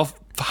 Because they're all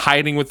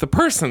hiding with the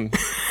person.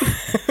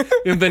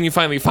 And then you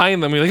finally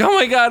find them. You're like, oh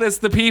my God, it's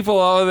the people.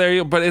 Oh, there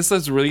you go. But it's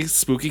this really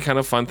spooky kind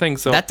of fun thing.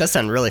 So that does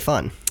sound really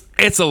fun.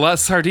 It's a lot.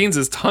 Sardines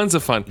is tons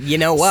of fun. You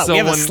know what? We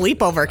have a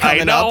sleepover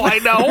coming up. I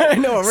know. I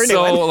know what we're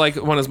doing.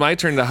 So, when it's my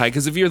turn to hide,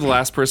 because if you're the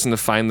last person to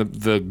find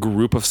the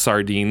group of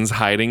sardines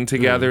hiding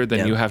together,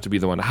 then you have to be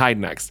the one to hide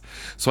next.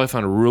 So I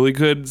found a really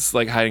good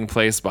hiding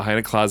place behind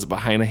a closet,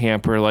 behind a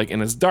hamper,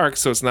 and it's dark,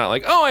 so it's not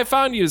oh, I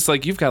found you. It's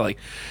you've got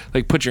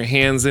to put your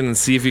hands in and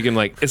see if you can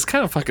it's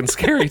kind of fucking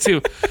scary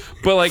too.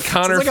 But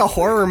Connor, it's like a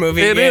horror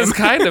movie. It is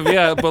kind of,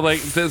 yeah. But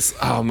this,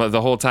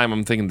 the whole time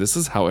I'm thinking this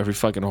is how every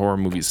fucking horror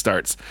movie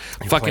starts.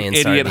 Fucking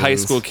idiot sardines. High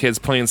school kids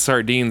playing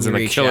sardines and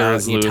a killer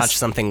is loose. You touch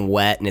something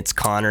wet and it's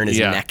Connor and his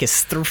neck is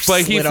slit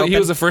open. He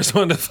was the first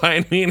one to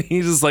find me, and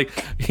he's just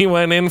he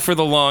went in for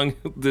the long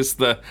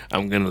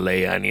I'm gonna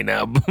lay on you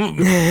now.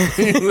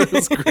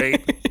 That's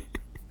great.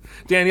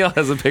 Danielle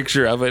has a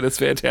picture of it. It's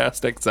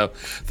fantastic. So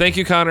thank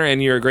you, Connor,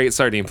 and you're a great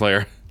sardine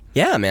player.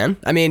 Yeah, man.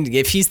 I mean,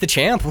 if he's the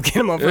champ, we'll get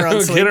him over on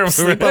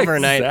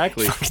sleepover night.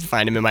 Exactly.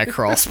 Find him in my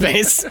crawl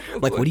space.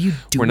 What are you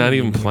doing? We're not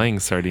even playing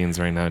sardines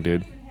right now,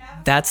 dude.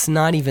 That's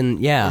not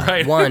even,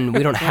 Right. One,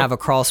 we don't have a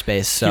crawl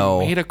space,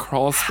 so You made a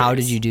crawl space. how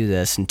did you do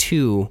this? And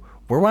two,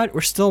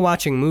 we're still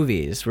watching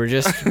movies. We're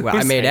just,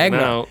 I made hanging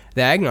eggnog. out.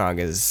 The eggnog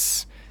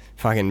is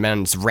fucking,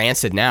 man, it's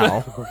rancid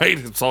now. Right?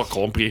 It's all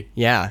clumpy.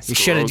 Yeah, you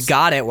should have gross.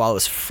 got it while it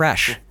was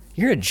fresh.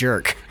 You're a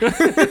jerk.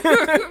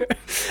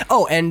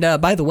 Oh, and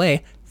by the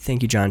way,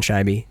 thank you, John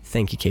Scheibe.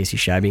 Thank you, Casey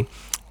Scheibe.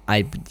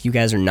 You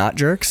guys are not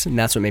jerks, and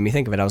that's what made me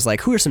think of it. I was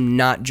like, who are some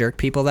not jerk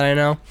people that I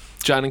know?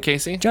 John and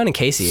Casey? John and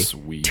Casey.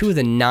 Sweet. Two of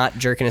the not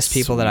jerkinest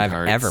people that I've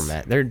Sweethearts. ever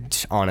met. They're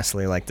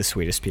honestly like the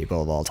sweetest people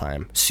of all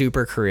time.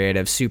 Super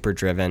creative, super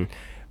driven.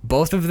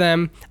 Both of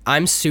them,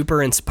 I'm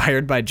super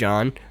inspired by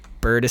John.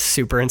 Bird is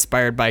super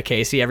inspired by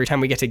Casey. Every time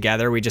we get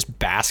together, we just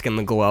bask in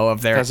the glow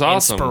of their That's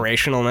awesome.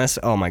 inspirationalness.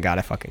 Oh my God,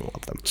 I fucking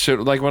love them.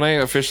 Should, like, when I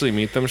officially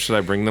meet them, should I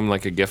bring them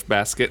like a gift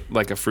basket,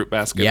 like a fruit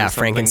basket? Yeah, or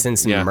something?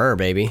 frankincense and myrrh,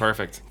 baby.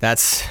 Perfect.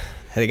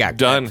 They got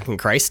Done. fucking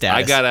Christ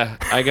I status.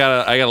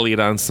 gotta lead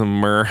on some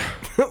myrrh.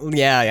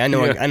 Yeah, I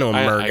know a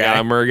myrrh I guy. got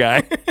a myrrh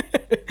guy.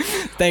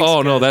 Thanks.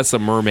 Oh no, that's a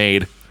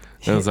mermaid.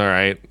 That's all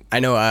right. I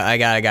know I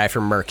got a guy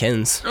from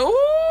Merkins.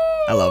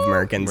 I love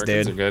Merkins, Merkins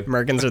dude. are good.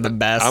 Merkins are the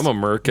best. I'm a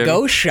Merkin.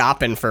 Go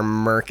shopping for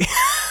Merkins.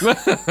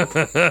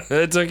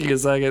 It took you a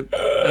second.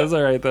 That's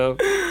all right though.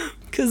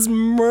 Because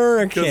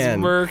Merkin. Because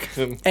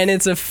Merkin. And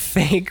it's a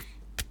fake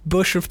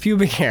bush of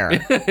pubic hair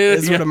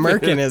is what a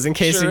Merkin is, in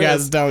case Sure you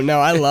guys is. don't know.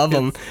 I love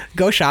them.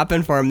 Go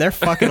shopping for them. They're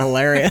fucking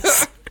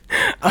hilarious.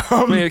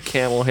 Made of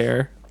camel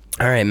hair.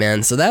 All right,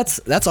 man. So that's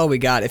all we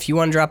got. If you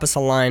want to drop us a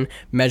line,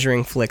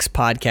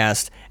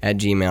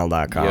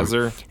 measuringflixpodcast@gmail.com. Yes,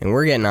 sir. And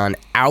we're getting on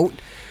out.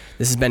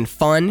 This has been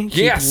fun.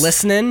 Keep Yes.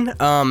 listening.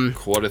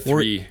 Quarter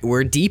three.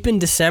 We're deep in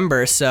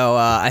December, so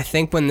I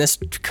think when this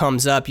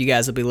comes up, you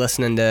guys will be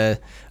listening to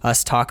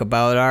us talk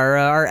about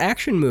our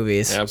action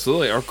movies.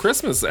 Absolutely. Our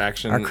Christmas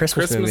action. Our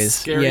Christmas movies.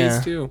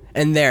 Scaries too.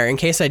 And there, in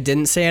case I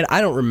didn't say it,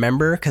 I don't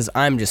remember because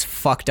I'm just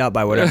fucked up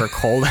by whatever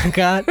cold I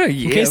got. In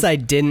Yeah. case I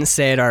didn't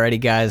say it already,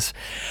 guys,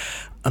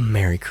 a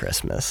Merry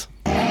Christmas.